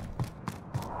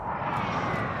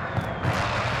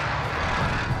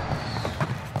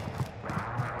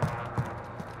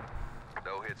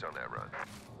 No hits on that run.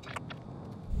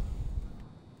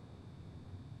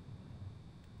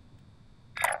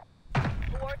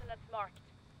 Coordinates marked.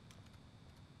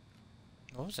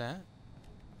 What was that?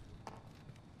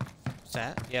 What's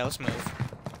that? Yeah, let's move.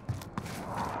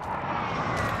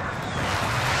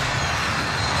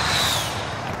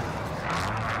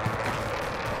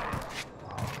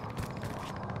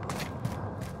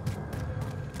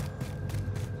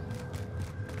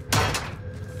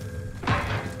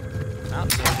 I'm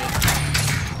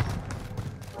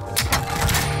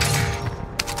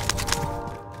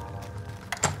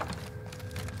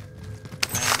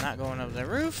not going over the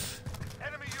roof.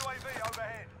 Enemy UAV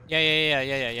overhead.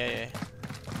 Yeah.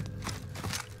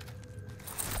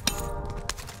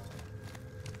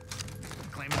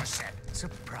 Claymore set.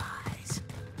 Surprise.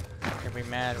 You'll be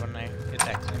mad when I hit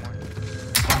that claymore.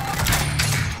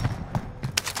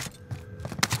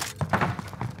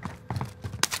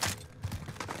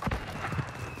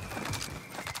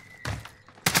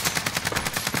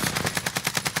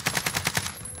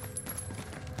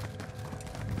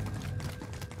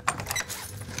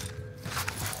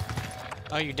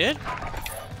 Oh, you did?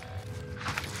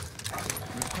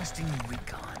 Requesting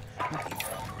recon. Looking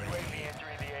for prey. UAV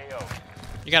entering the AO.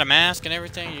 You got a mask and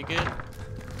everything? You good?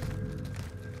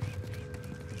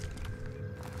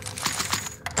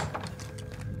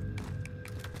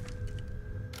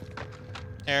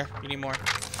 There, you need more.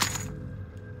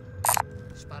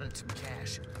 Spotted some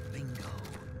cash. Bingo.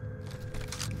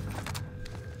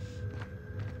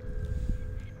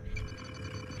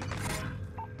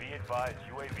 Be advised,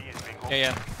 UAV is bingo.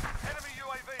 Yeah. Enemy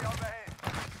UAV overhead.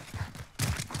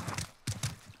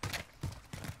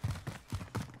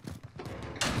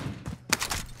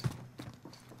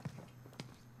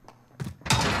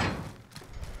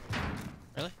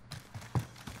 Really?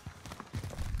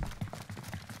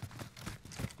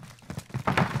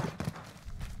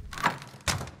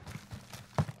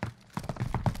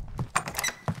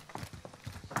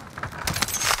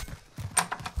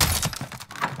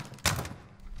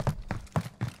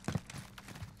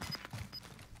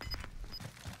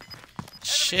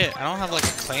 Shit, I don't have like a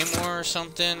claymore or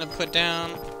something to put down.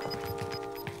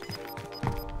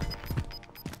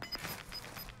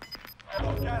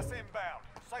 Gas inbound.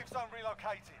 Safe zone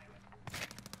relocated.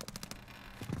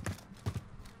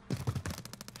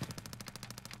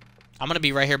 I'm gonna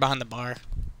be right here behind the bar.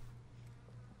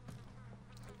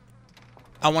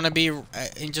 I want to be,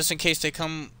 just in case they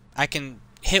come, I can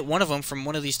hit one of them from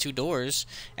one of these two doors,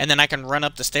 and then I can run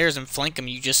up the stairs and flank them.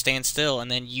 You just stand still, and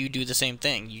then you do the same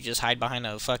thing. You just hide behind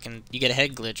a fucking, you get a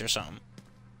head glitch or something.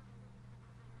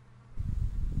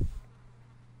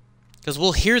 Because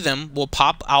we'll hear them,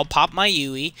 I'll pop my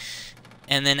Yui,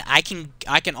 and then I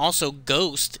can also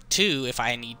ghost too if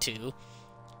I need to,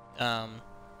 and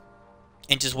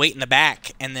just wait in the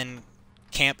back, and then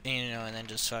camp, you know, and then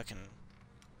just fucking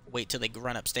wait till they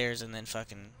run upstairs, and then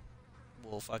fucking,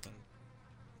 we'll fucking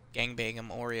gangbang them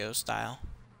Oreo style.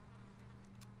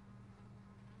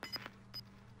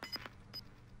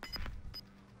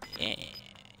 Yeah.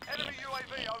 Enemy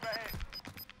UAV overhead.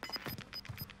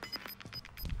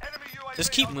 Enemy UAV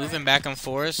Just keep overhead. moving back and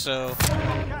forth, so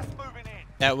Gas moving in.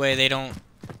 that way they don't,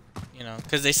 you know,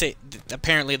 because they say,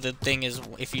 apparently the thing is,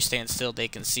 if you stand still, they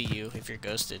can see you if you're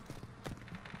ghosted.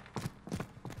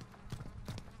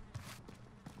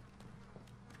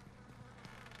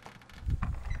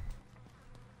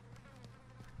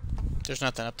 There's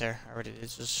nothing up there already.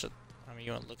 It's just, I mean,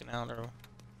 you want looking out or?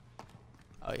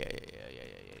 Oh yeah.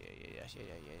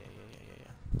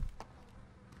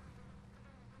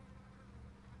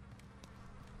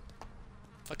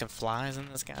 Fucking flies in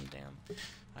this goddamn.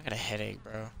 I got a headache,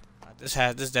 bro. This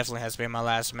definitely has to be my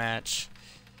last match.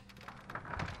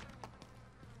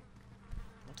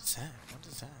 What is that? What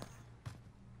is that?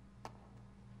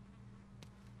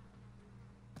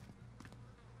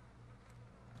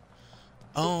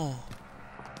 Oh.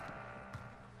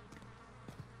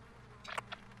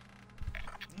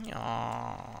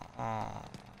 Aww.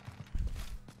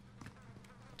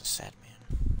 What a sad man.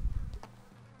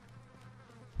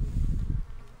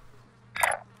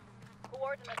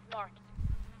 Coordinates marked.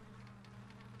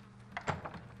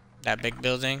 That big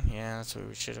building? Yeah, that's where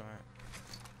we should have went.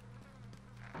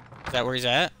 Is that where he's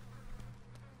at?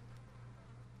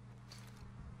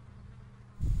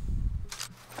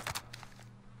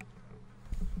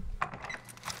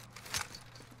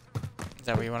 Is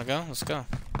that where you want to go? Let's go.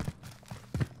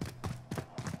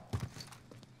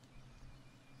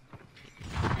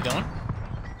 You going?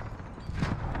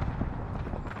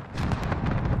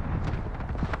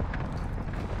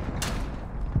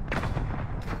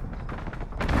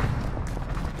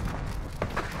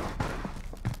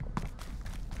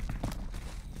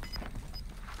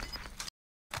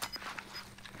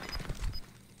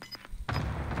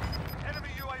 Enemy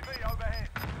UAV overhead.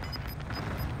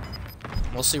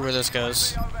 We'll see where this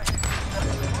goes. Overhead.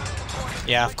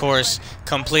 Yeah, of course.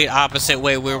 Complete opposite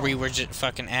way where we were just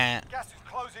fucking at. Gas is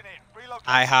closing in. Relocate.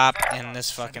 IHOP in this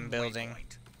fucking building.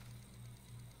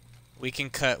 We can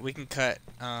cut,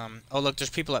 oh look,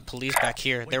 there's people at police back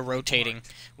here. They're rotating.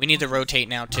 We need to rotate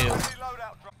now too. Reloadout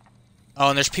drop. Oh,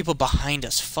 and there's people behind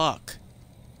us. Fuck.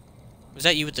 Was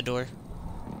that you at the door?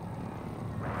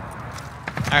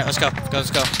 Alright, let's go.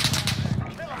 Let's go.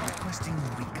 Requesting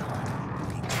recon.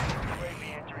 UAV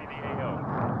entering the AO.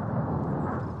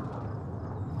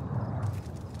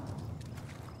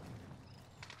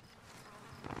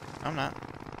 I'm not.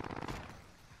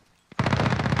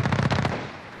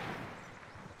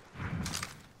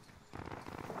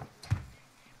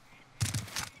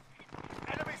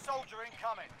 Enemy soldier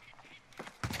incoming.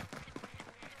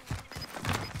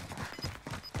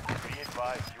 Be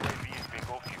advised, UAV is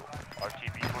bingo fuel.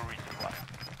 RTB for resupply.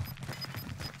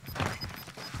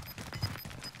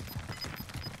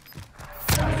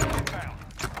 Inbound.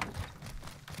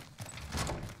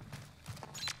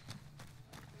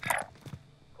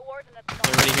 Coordinates They're marked.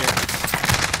 already here.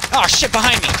 Oh shit,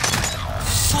 behind me!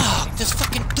 Fuck, this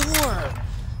fucking door!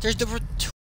 There were two.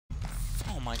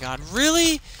 Oh my god,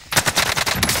 really?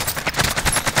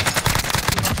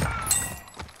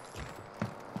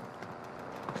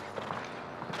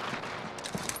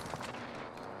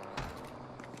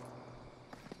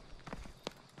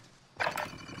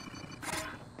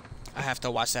 I have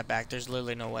to watch that back. There's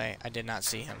literally no way. I did not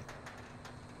see him.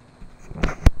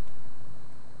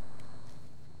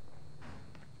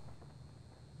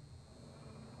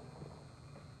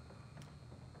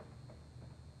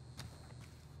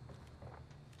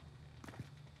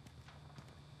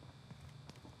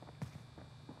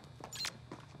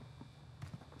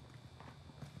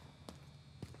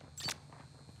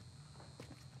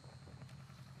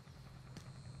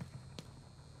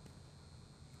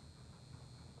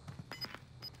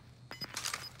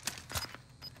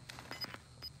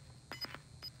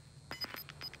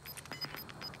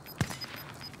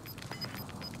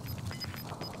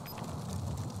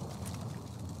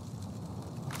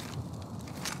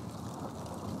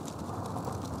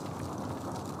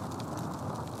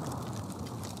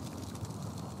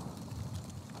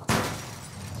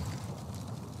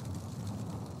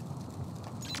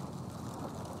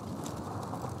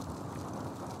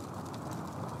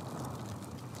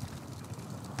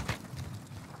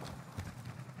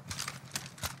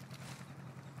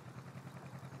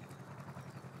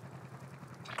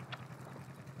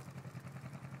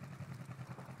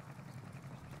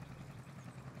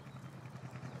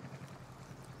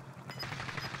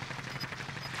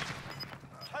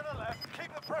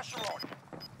 pressure on.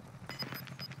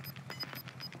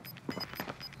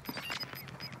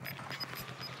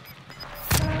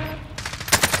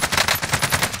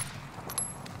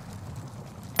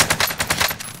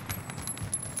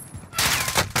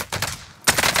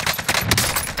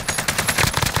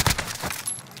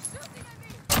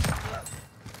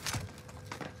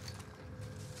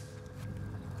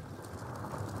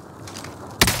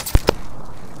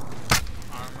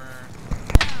 Armor.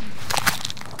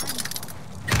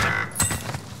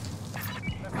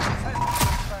 Left 10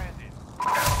 expanded.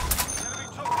 Enemy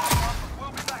took that one, but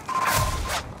we'll be back.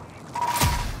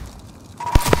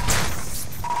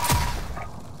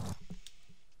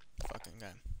 Fucking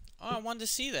guy. Oh, I wanted to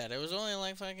see that. It was only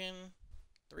like fucking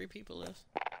 3 people left.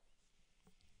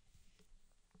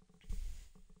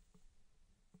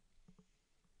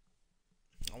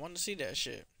 I wanted to see that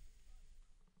shit.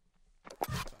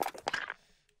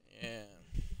 Yeah.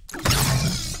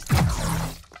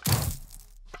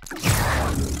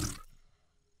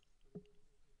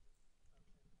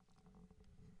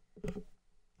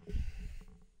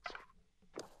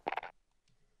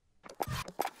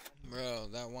 Bro,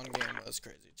 that one game was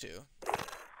crazy too.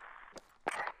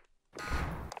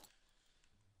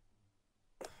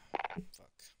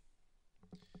 Fuck.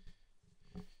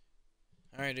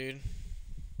 Alright, dude.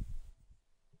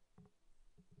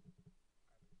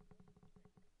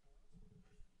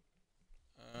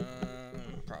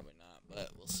 Probably not, but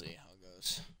we'll see how it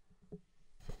goes.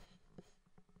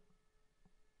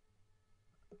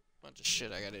 Bunch of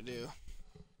shit I gotta do.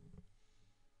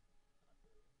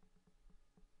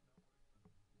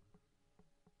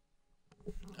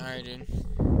 Alright, dude.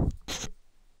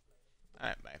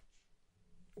 Alright, bye.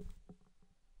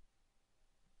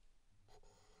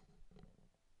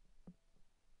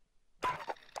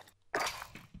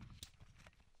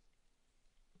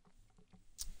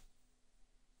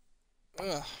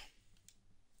 Ugh.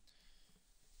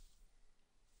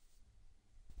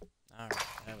 Alright,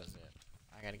 that was it.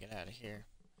 I gotta get out of here.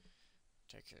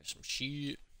 Take care of some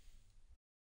shit.